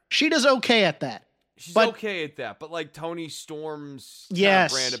up. Sheeta's okay at that. She's okay at that, but like Tony Storm's kind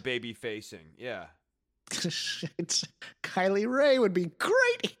of brand of baby facing, yeah. Kylie Ray would be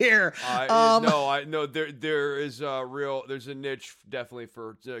great here. There's a niche definitely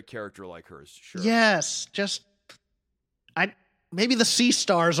for a character like hers. Sure. Yes, maybe the Sea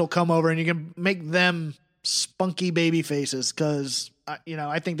Stars will come over and you can make them spunky baby faces because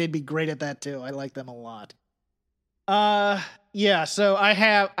I think they'd be great at that too. I like them a lot. Yeah. So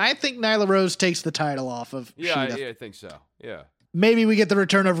I think Nyla Rose takes the title off of Sheeta. Yeah, I think so. Yeah. Maybe we get the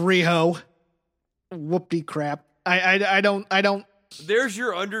return of Riho. Whoop-de crap. I don't. There's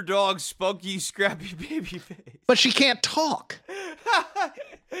your underdog, spunky, scrappy baby face. But she can't talk.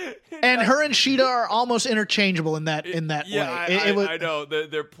 And her and Sheeta are almost interchangeable in that way. I know.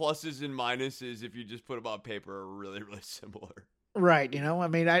 Their pluses and minuses, if you just put them on paper, are really, really similar. Right. I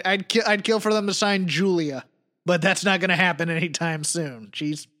mean, I'd kill for them to sign Julia, but that's not going to happen anytime soon.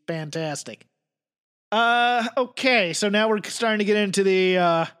 She's fantastic. Okay. So now we're starting to get into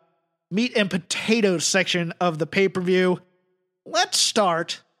the meat and potatoes section of the pay-per-view. Let's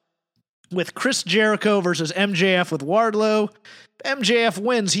start with Chris Jericho versus MJF with Wardlow. If MJF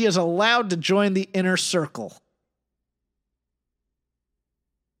wins, he is allowed to join the Inner Circle.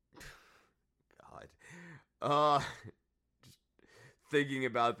 God. Just thinking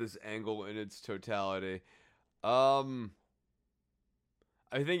about this angle in its totality. I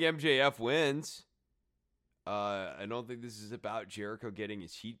think MJF wins. I don't think this is about Jericho getting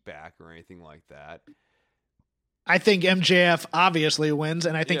his heat back or anything like that. I think MJF obviously wins,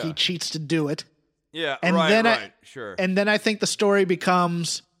 and I think he cheats to do it. Yeah, And right, then right, sure. And then I think the story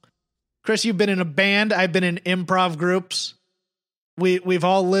becomes, Chris, you've been in a band. I've been in improv groups. We've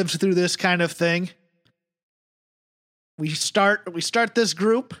all lived through this kind of thing. We start this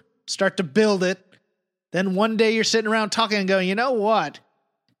group, start to build it. Then one day you're sitting around talking and going, you know what?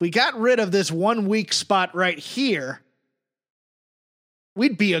 We got rid of this 1 weak spot right here.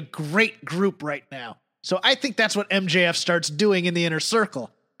 We'd be a great group right now. So I think that's what MJF starts doing in the Inner Circle.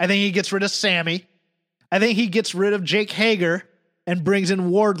 I think he gets rid of Sammy. I think he gets rid of Jake Hager and brings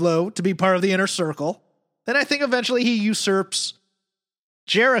in Wardlow to be part of the Inner Circle. Then I think eventually he usurps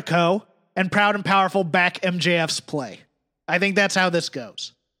Jericho and Proud and Powerful back MJF's play. I think that's how this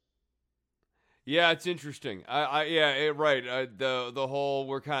goes. Yeah, it's interesting. Right. The whole,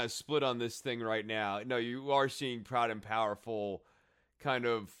 we're kind of split on this thing right now. No, you are seeing Proud and Powerful kind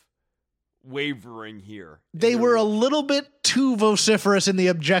of wavering here. They were a little bit too vociferous in the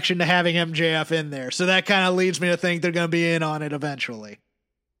objection to having MJF in there. So that kind of leads me to think they're going to be in on it eventually.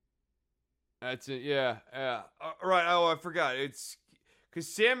 That's it. Yeah. Right. Oh, I forgot. It's because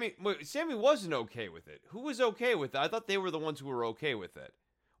Sammy wasn't okay with it. Who was okay with it? I thought they were the ones who were okay with it.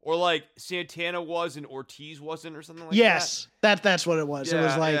 Or like Santana was and Ortiz wasn't, or something like that. Yes, that's what it was. Yeah, it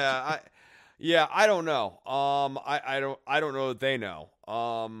was like, I don't know. I don't know that they know.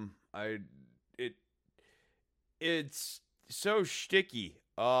 It's so shticky.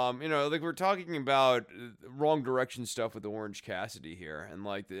 Like we're talking about wrong direction stuff with Orange Cassidy here, and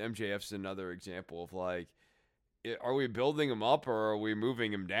like the MJF's another example of like, are we building him up or are we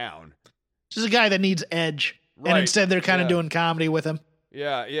moving him down? This is a guy that needs edge, right. And instead they're kind of doing comedy with him.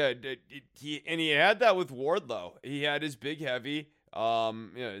 Yeah. He had that with Wardlow. He had his big heavy.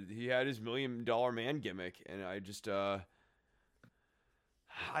 He had his $1 million man gimmick, and I just he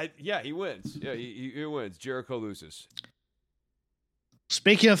wins. Yeah, he wins. Jericho loses.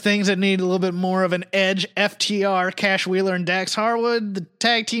 Speaking of things that need a little bit more of an edge, FTR, Cash Wheeler, and Dax Harwood, the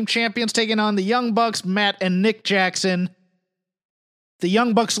tag team champions, taking on the Young Bucks, Matt and Nick Jackson. The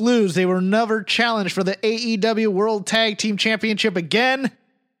Young Bucks lose. They were never challenged for the AEW World Tag Team Championship again.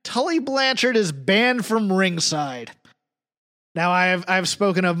 Tully Blanchard is banned from ringside. Now, I've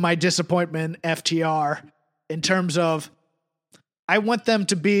spoken of my disappointment in FTR in terms of I want them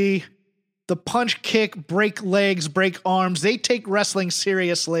to be the punch, kick, break legs, break arms. They take wrestling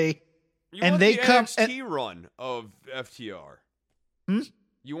seriously. The NXT run of FTR.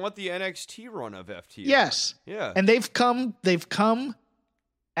 You want the NXT run of FTR. Yes. Yeah. And they've come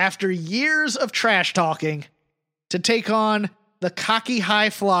after years of trash talking to take on the cocky high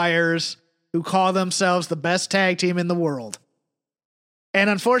flyers who call themselves the best tag team in the world. And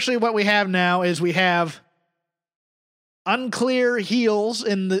unfortunately what we have now is we have unclear heels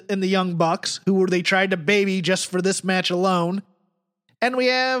in the Young Bucks who they tried to baby just for this match alone. And we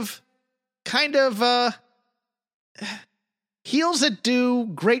have kind of heels that do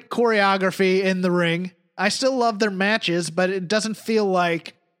great choreography in the ring. I still love their matches, but it doesn't feel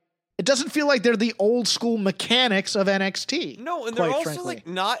like they're the old school mechanics of NXT. No, and they're also like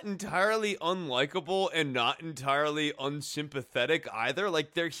not entirely unlikable and not entirely unsympathetic either.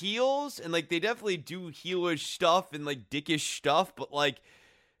 Like they're heels and like they definitely do heelish stuff and like dickish stuff, but like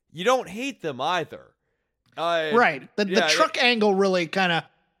you don't hate them either. Right. The truck angle really kind of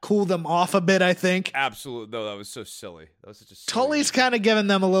cooled them off a bit, I think. Absolutely. No, that was so silly. That was such a silly Tully's kind of giving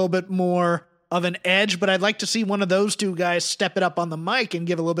them a little bit more of an edge, but I'd like to see one of those two guys step it up on the mic and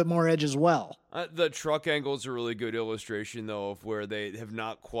give a little bit more edge as well. The truck angle is a really good illustration, though, of where they have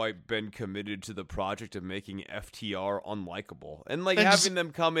not quite been committed to the project of making FTR unlikable. And, like, having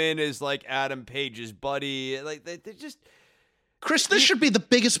them come in as, like, Adam Page's buddy, like, they just... Chris, this should be the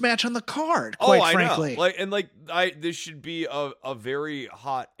biggest match on the card, quite frankly. Know. This should be a very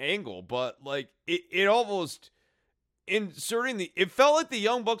hot angle, but, like, it almost... it felt like the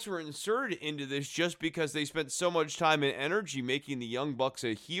Young Bucks were inserted into this just because they spent so much time and energy making the Young Bucks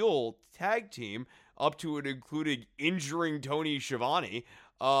a heel tag team, up to and including injuring Tony Schiavone,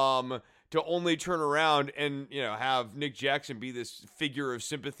 to only turn around and, have Nick Jackson be this figure of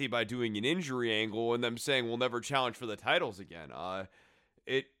sympathy by doing an injury angle and them saying we'll never challenge for the titles again.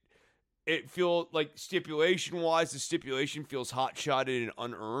 It feels like stipulation-wise, the stipulation feels hot-shotted and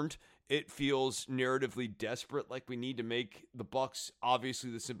unearned. It feels narratively desperate, like we need to make the Bucks obviously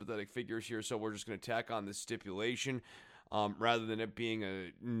the sympathetic figures here, so we're just going to tack on this stipulation rather than it being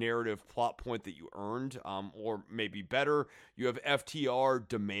a narrative plot point that you earned. Or maybe better, you have FTR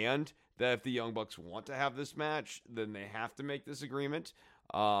demand that if the Young Bucks want to have this match, then they have to make this agreement.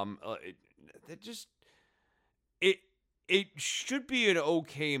 It should be an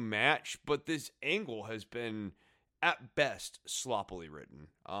okay match, but this angle has been at best sloppily written.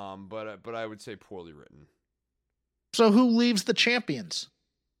 But I would say poorly written. So who leaves the champions?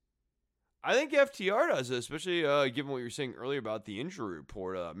 I think FTR does, especially given what you were saying earlier about the injury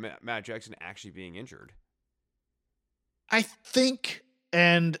report, Matt Jackson actually being injured. I think,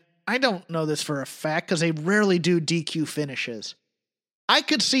 and I don't know this for a fact because they rarely do DQ finishes. I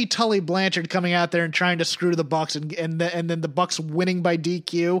could see Tully Blanchard coming out there and trying to screw the Bucks and then the Bucks winning by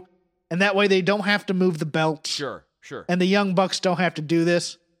DQ. And that way they don't have to move the belt. Sure. And the Young Bucks don't have to do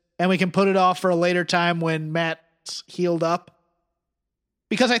this. And we can put it off for a later time when Matt's healed up.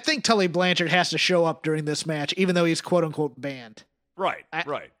 Because I think Tully Blanchard has to show up during this match, even though he's quote unquote banned. Right.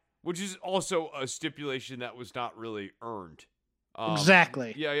 Which is also a stipulation that was not really earned.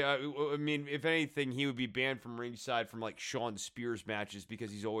 Exactly. Yeah. I mean, if anything, he would be banned from ringside from like Shawn Spears matches because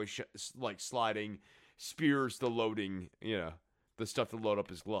he's always like sliding Spears the loading, the stuff to load up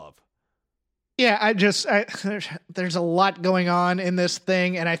his glove. Yeah, there's a lot going on in this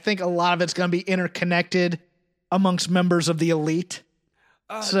thing, and I think a lot of it's going to be interconnected amongst members of the Elite.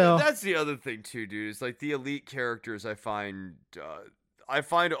 So that's the other thing too, dude. Is like the Elite characters. I find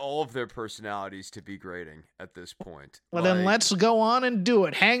all of their personalities to be grating at this point. Well, then let's go on and do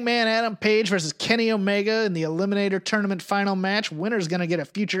it. Hangman Adam Page versus Kenny Omega in the Eliminator Tournament final match. Winner's going to get a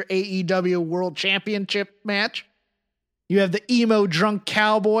future AEW World Championship match. You have the emo drunk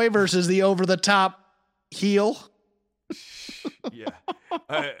cowboy versus the over-the-top heel. Yeah.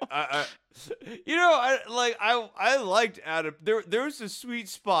 I liked Adam. There was a sweet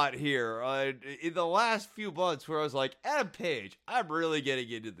spot here in the last few months where I was like, Adam Page, I'm really getting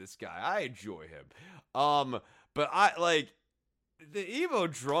into this guy. I enjoy him. But I like the emo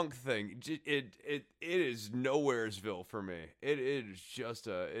drunk thing. It is nowheresville for me. It is just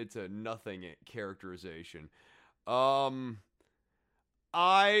it's a nothing characterization. I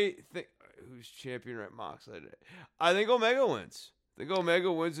think who's champion right Moxley today? I think Omega wins. And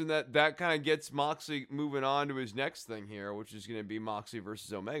that kind of gets Moxley moving on to his next thing here, which is going to be Moxley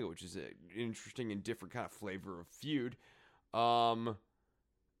versus Omega, which is an interesting and different kind of flavor of feud. What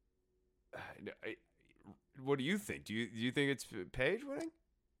do you think? Do you think it's Page winning?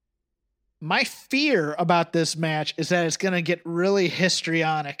 My fear about this match is that it's going to get really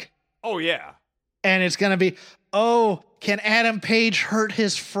histrionic. Oh, yeah. And it's going to be, can Adam Page hurt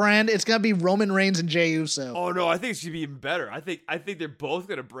his friend? It's going to be Roman Reigns and Jey Uso. Oh, no, I think it's going to be even better. I think they're both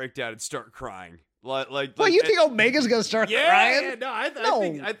going to break down and start crying. You think Omega's going to start crying? Yeah, no, I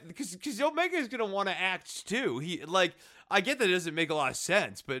think because Omega's going to want to act too. I get that it doesn't make a lot of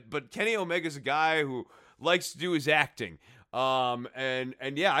sense, but Kenny Omega's a guy who likes to do his acting. And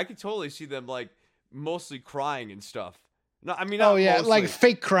yeah, I could totally see them mostly crying and stuff. No, I mean, not mostly. Like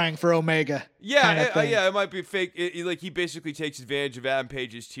fake crying for Omega. Yeah, it might be fake. He basically takes advantage of Adam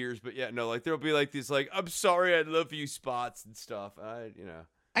Page's tears, but there'll be these I'm sorry, I love you spots and stuff. I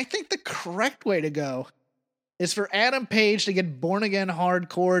think the correct way to go is for Adam Page to get born again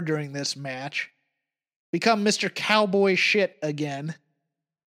hardcore during this match, become Mr. Cowboy shit again,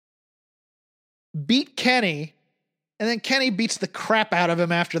 beat Kenny, and then Kenny beats the crap out of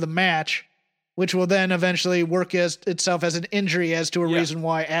him after the match, which will then eventually work itself as an injury as to a reason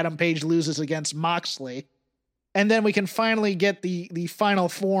why Adam Page loses against Moxley. And then we can finally get the final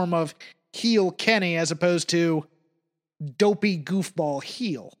form of heel Kenny as opposed to dopey goofball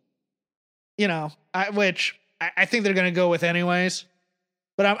heel. Which I think they're going to go with anyways.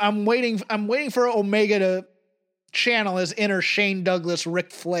 But I'm waiting for Omega to channel his inner Shane Douglas,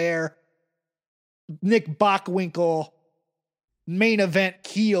 Ric Flair, Nick Bockwinkel, main event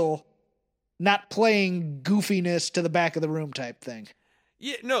heel, not playing goofiness to the back of the room type thing.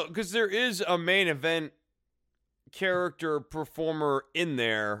 Yeah, no, because there is a main event character performer in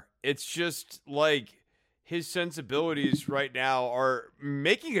there. It's just his sensibilities right now are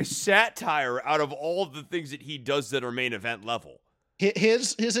making a satire out of all of the things that he does that are main event level.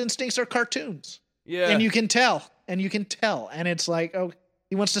 His instincts are cartoons. Yeah. And you can tell. And it's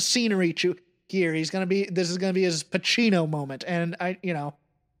he wants the scenery here. This is going to be his Pacino moment. And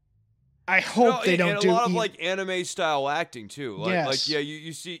I hope they don't do a lot of anime style acting too.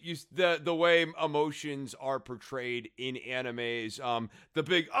 You see the way emotions are portrayed in animes. The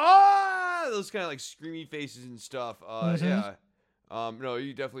big those kind of screamy faces and stuff. Yeah. No,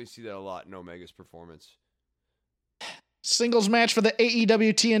 you definitely see that a lot in Omega's performance. Singles match for the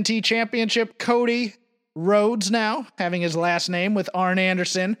AEW TNT Championship. Cody Rhodes now having his last name with Arn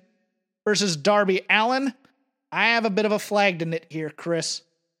Anderson versus Darby Allin. I have a bit of a flag to knit here, Chris.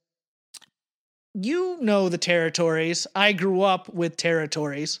 You know the territories. I grew up with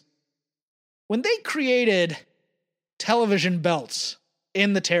territories. When they created television belts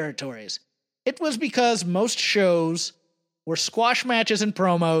in the territories, It was because most shows were squash matches and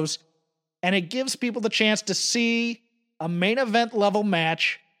promos, and it gives people the chance to see a main event level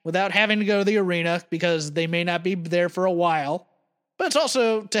match without having to go to the arena because they may not be there for a while. But it's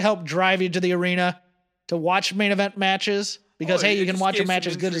also to help drive you to the arena to watch main event matches because, hey, you can watch a match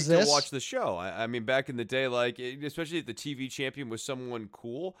as good as this. Watch the show. I mean, back in the day, like, especially if the TV champion was someone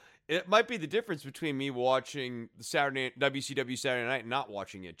cool, it might be the difference between me watching the WCW Saturday Night and not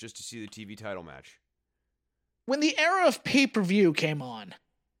watching it just to see the TV title match. When the era of pay-per-view came on,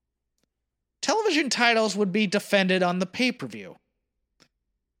 television titles would be defended on the pay-per-view,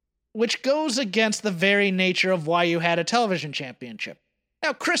 which goes against the very nature of why you had a television championship.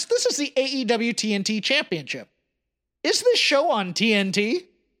 Now, Chris, this is the AEW TNT Championship. Is this show on TNT?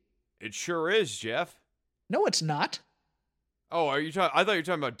 It sure is, Jeff. No, it's not. Oh, are you talking? I thought you were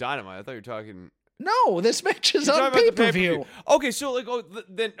talking about Dynamite. I thought you were talking. No, this match is on pay-per-view. Okay, so like,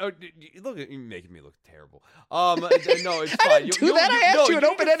 then look, you're making me look terrible. No, it's fine. I didn't do that. I asked you an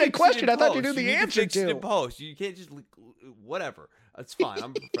open-ended question. I thought you knew the answer to. In post. You can't just whatever. That's fine.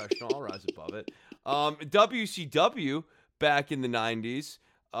 I'm a professional. I'll rise above it. WCW back in the 90s,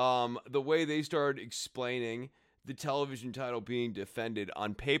 the way they started explaining the television title being defended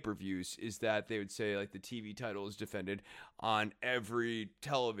on pay-per-views is that they would say, like, the TV title is defended on every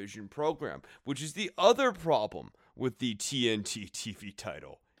television program, which is the other problem with the TNT TV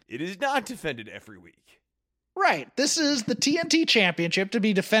title. It is not defended every week. Right. This is the TNT Championship to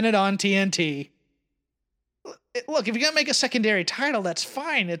be defended on TNT. Look, if you're going to make a secondary title, that's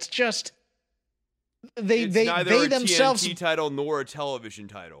fine. It's just they themselves TNT title nor a television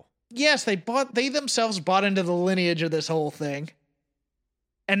title. Yes, they themselves bought into the lineage of this whole thing.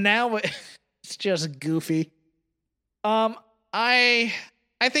 And now it's just goofy. I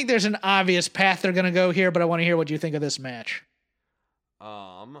think there's an obvious path they're going to go here, but I want to hear what you think of this match.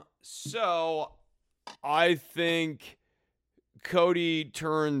 So I think Cody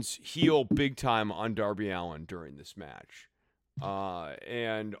turns heel big time on Darby Allin during this match.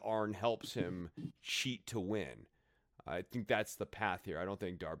 And Arn helps him cheat to win. I think that's the path here. I don't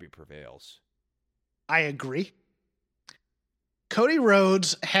think Darby prevails. I agree. Cody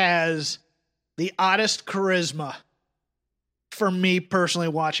Rhodes has the oddest charisma for me personally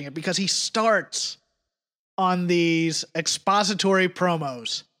watching it because he starts on these expository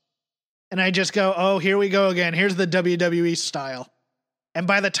promos. And I just go, oh, here we go again. Here's the WWE style. And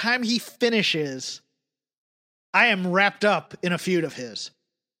by the time he finishes, I am wrapped up in a feud of his.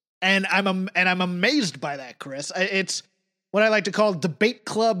 And I'm amazed by that, Chris. It's what I like to call debate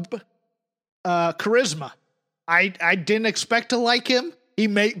club charisma. I didn't expect to like him.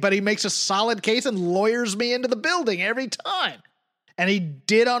 But he makes a solid case and lawyers me into the building every time. And he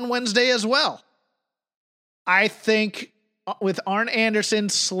did on Wednesday as well. I think with Arn Anderson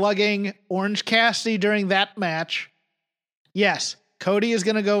slugging Orange Cassidy during that match, yes, Cody is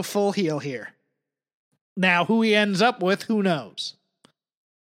going to go full heel here. Now, who he ends up with, who knows?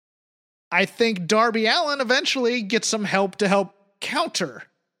 I think Darby Allin eventually gets some help to help counter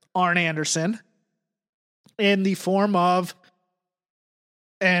Arn Anderson in the form of,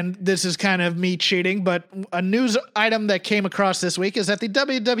 and this is kind of me cheating, but a news item that came across this week is that the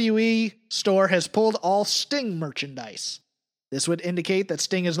WWE store has pulled all Sting merchandise. This would indicate that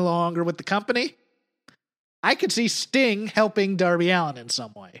Sting is no longer with the company. I could see Sting helping Darby Allin in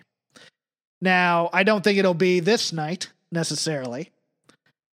some way. Now, I don't think it'll be this night, necessarily.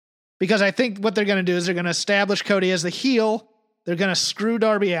 Because I think what they're going to do is they're going to establish Cody as the heel. They're going to screw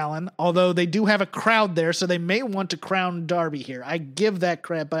Darby Allin, although they do have a crowd there, so they may want to crown Darby here. I give that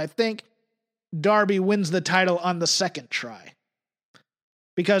credit, but I think Darby wins the title on the second try.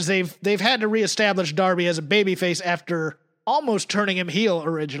 Because they've had to reestablish Darby as a babyface after almost turning him heel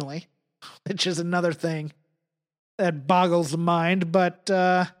originally, which is another thing that boggles the mind. But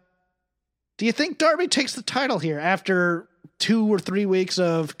do you think Darby takes the title here after 2 or 3 weeks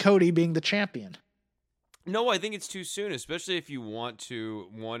of Cody being the champion? No, I think it's too soon, especially if you want to,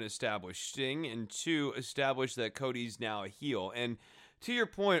 1, establish Sting, and 2, establish that Cody's now a heel. And to your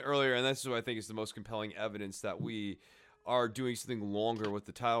point earlier, and this is what I think is the most compelling evidence that we are doing something longer with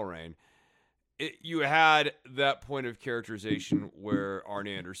the title reign, you had that point of characterization where Arn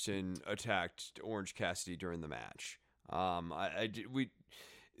Anderson attacked Orange Cassidy during the match.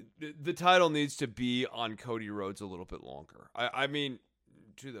 The title needs to be on Cody Rhodes a little bit longer. I mean,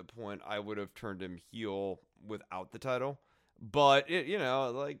 to the point, I would have turned him heel without the title, but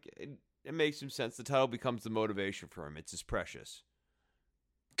it makes some sense. The title becomes the motivation for him. It's as precious.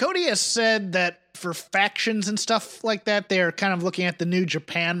 Cody has said that for factions and stuff like that, they're kind of looking at the New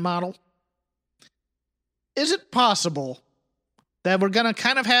Japan model. Is it possible that we're going to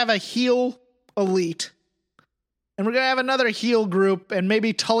kind of have a heel Elite. And we're going to have another heel group, and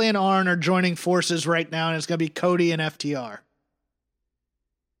maybe Tully and Arn are joining forces right now, and it's going to be Cody and FTR.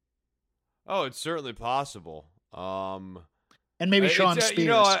 Oh, it's certainly possible. And maybe Shawn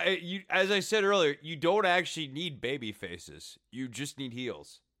Spears. As I said earlier, you don't actually need baby faces. You just need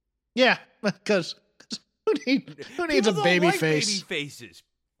heels. Yeah, because who needs a baby face? Baby faces.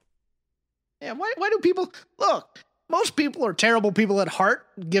 Yeah, why do people look? Most people are terrible people at heart,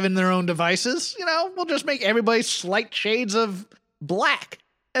 given their own devices. We'll just make everybody slight shades of black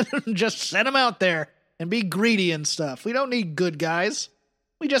and just send them out there and be greedy and stuff. We don't need good guys.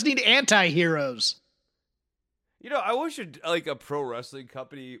 We just need anti-heroes. I wish a pro wrestling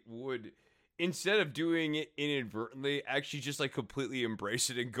company would, instead of doing it inadvertently, actually just completely embrace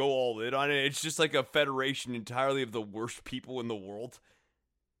it and go all in on it. It's just like a federation entirely of the worst people in the world.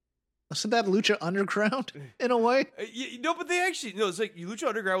 Isn't that Lucha Underground in a way? But they actually, it's like Lucha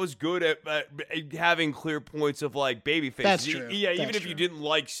Underground was good at having clear points of baby faces. That's true. Even if you didn't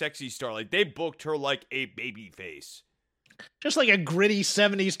like Sexy Star, they booked her like a baby face. Just like a gritty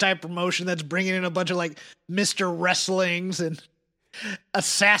 70s type promotion that's bringing in a bunch of Mr. Wrestlings and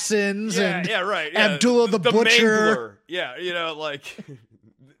Assassins and right. Abdullah the Butcher. Mangler. Yeah,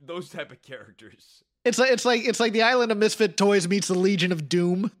 those type of characters. It's like the Island of Misfit Toys meets the Legion of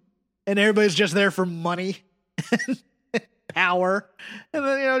Doom, and everybody's just there for money and power, and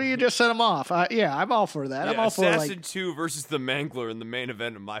then you just set them off. I'm all for that. Yeah, I'm all for Assassin 2 versus the Mangler in the main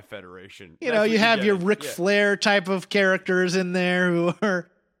event of my federation. You have your Ric Flair type of characters in there who are,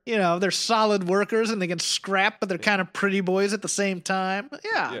 they're solid workers and they can scrap, but they're kind of pretty boys at the same time.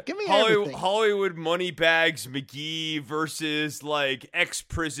 Yeah. Give me everything. Hollywood Moneybags McGee versus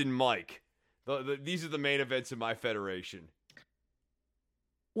ex-prison Mike. These are the main events of my federation.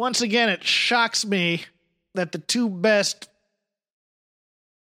 Once again, it shocks me that the two best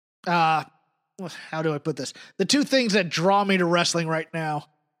how do I put this? The two things that draw me to wrestling right now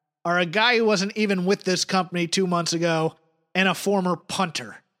are a guy who wasn't even with this company 2 months ago and a former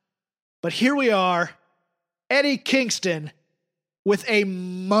punter. But here we are, Eddie Kingston with a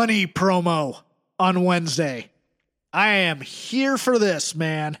money promo on Wednesday. I am here for this,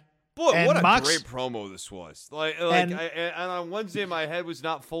 man. Boy, and what a great promo this was. And on Wednesday, my head was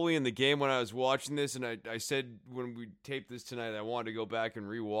not fully in the game when I was watching this, and I said when we taped this tonight, I wanted to go back and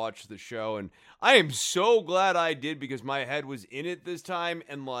rewatch the show, and I am so glad I did because my head was in it this time,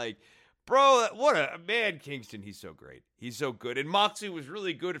 and bro, what a man, Kingston, he's so great. He's so good, and Moxley was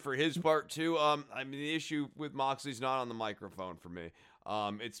really good for his part, too. The issue with Moxley's not on the microphone for me.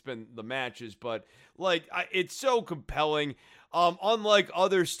 It's been the matches, but it's so compelling. Unlike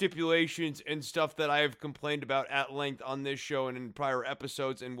other stipulations and stuff that I have complained about at length on this show and in prior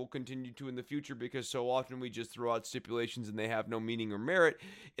episodes and will continue to in the future because so often we just throw out stipulations and they have no meaning or merit.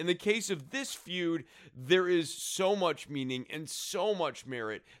 In the case of this feud, there is so much meaning and so much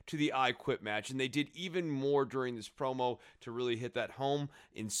merit to the I Quit match, and they did even more during this promo to really hit that home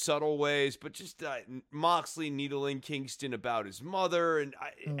in subtle ways, but just Moxley needling Kingston about his mother and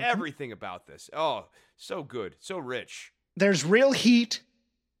everything about this. Oh, so good, so rich. There's real heat.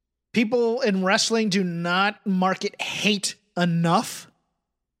 People in wrestling do not market hate enough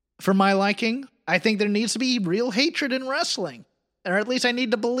for my liking. I think there needs to be real hatred in wrestling, or at least I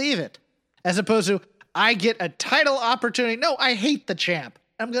need to believe it, as opposed to I get a title opportunity. No, I hate the champ.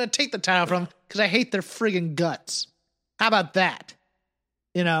 I'm going to take the title from him because I hate their friggin' guts. How about that?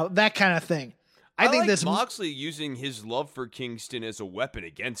 That kind of thing. I think this Moxley using his love for Kingston as a weapon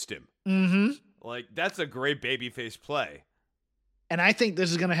against him. Mm-hmm. That's a great babyface play. And I think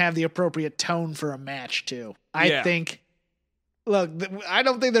this is going to have the appropriate tone for a match, too. I don't think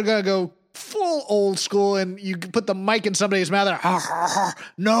they're going to go full old school and you can put the mic in somebody's mouth and,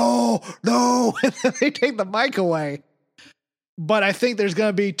 no, and then they take the mic away. But I think there's going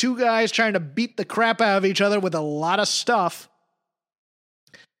to be two guys trying to beat the crap out of each other with a lot of stuff.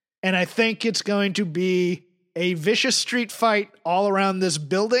 And I think it's going to be a vicious street fight all around this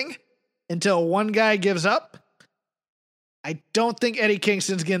building until one guy gives up. I don't think Eddie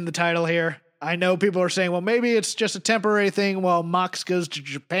Kingston's getting the title here. I know people are saying, well, maybe it's just a temporary thing while Mox goes to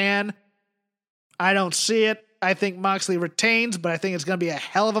Japan. I don't see it. I think Moxley retains, but I think it's going to be a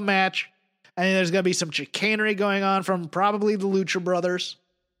hell of a match. I think there's going to be some chicanery going on from probably the Lucha Brothers.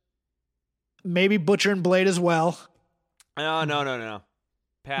 Maybe Butcher and Blade as well. No.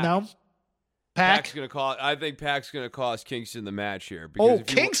 Pac. No? Pac's gonna I think Pac's going to cost Kingston the match here.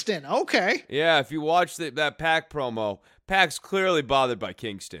 Kingston. Okay. Yeah, if you watch that Pac promo, Pac's clearly bothered by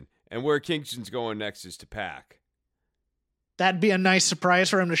Kingston. And where Kingston's going next is to Pac. That'd be a nice surprise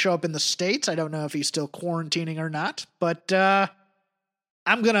for him to show up in the States. I don't know if he's still quarantining or not. But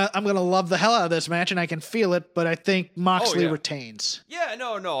I'm gonna love the hell out of this match, and I can feel it. But I think Moxley retains. Yeah,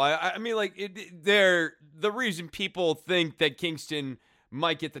 no. I mean, like, the reason people think that Kingston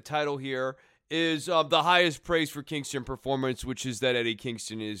might get the title here is the highest praise for Kingston performance, which is that Eddie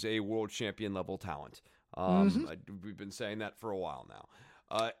Kingston is a world champion level talent. We've been saying that for a while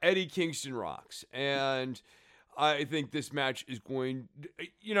now. Eddie Kingston rocks, and I think this match is going,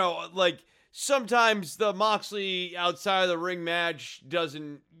 like, sometimes the Moxley outside of the ring match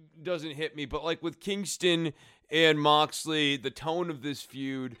doesn't hit me, but like with Kingston and Moxley, the tone of this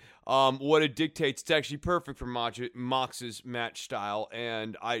feud, what it dictates, it's actually perfect for Mox's match style,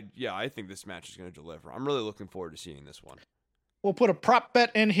 and I think this match is going to deliver. I'm really looking forward to seeing this one. We'll put a prop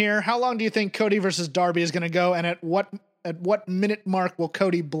bet in here. How long do you think Cody versus Darby is going to go, and at what minute mark will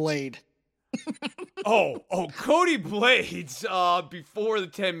Cody blade? Cody blades before the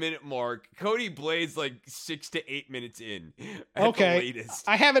 10-minute mark. Cody blades like 6 to 8 minutes in at the latest.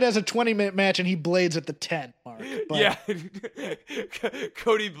 I have it as a 20-minute match, and he blades at the 10 mark. But... Yeah,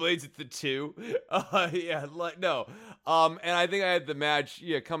 Cody blades at the 2. No. And I think I had the match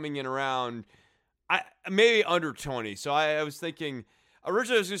coming in around maybe under 20. So I was thinking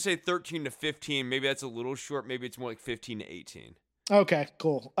originally I was going to say 13 to 15. Maybe that's a little short. Maybe it's more like 15 to 18. Okay,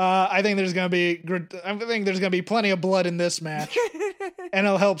 cool. I think there's gonna be plenty of blood in this match, and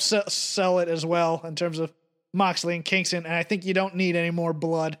it'll help sell it as well in terms of Moxley and Kingston. And I think you don't need any more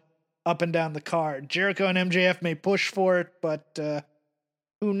blood up and down the card. Jericho and MJF may push for it, but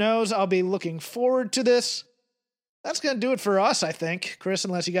who knows? I'll be looking forward to this. That's gonna do it for us, I think, Chris.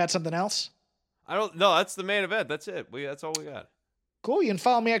 Unless you got something else. I don't. No, that's the main event. That's it. That's all we got. Cool. You can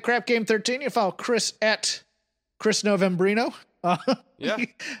follow me at CrapGame13. You can follow Chris at Chris Novembrino. Yeah. I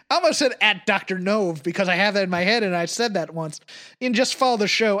almost said at Dr. Nove because I have that in my head and I said that once. You can just follow the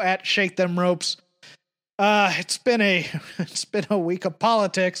show at Shake Them Ropes. It's been a week of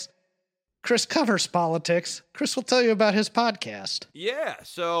politics. Chris covers politics. Chris will tell you about his podcast. Yeah,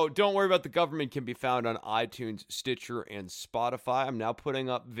 so Don't Worry About the Government can be found on iTunes, Stitcher, and Spotify. I'm now putting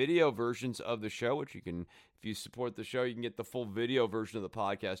up video versions of the show, which you can, if you support the show, you can get the full video version of the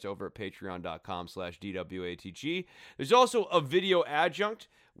podcast over at patreon.com/DWATG. There's also a video adjunct,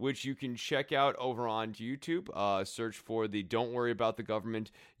 which you can check out over on YouTube. Search for the Don't Worry About the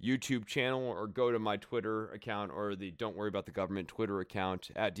Government YouTube channel, or go to my Twitter account or the Don't Worry About the Government Twitter account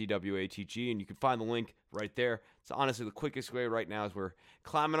at DWATG, and you can find the link right there. It's honestly the quickest way right now as we're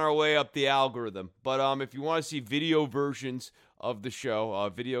climbing our way up the algorithm. But if you want to see video versions of the show,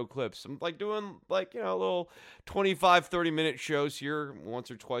 video clips, I'm like doing little 25, 30-minute shows here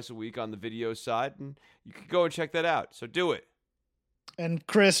once or twice a week on the video side, and you can go and check that out. So do it. And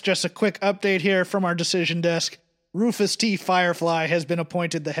Chris, just a quick update here from our decision desk. Rufus T. Firefly has been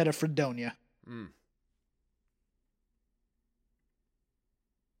appointed the head of Fredonia.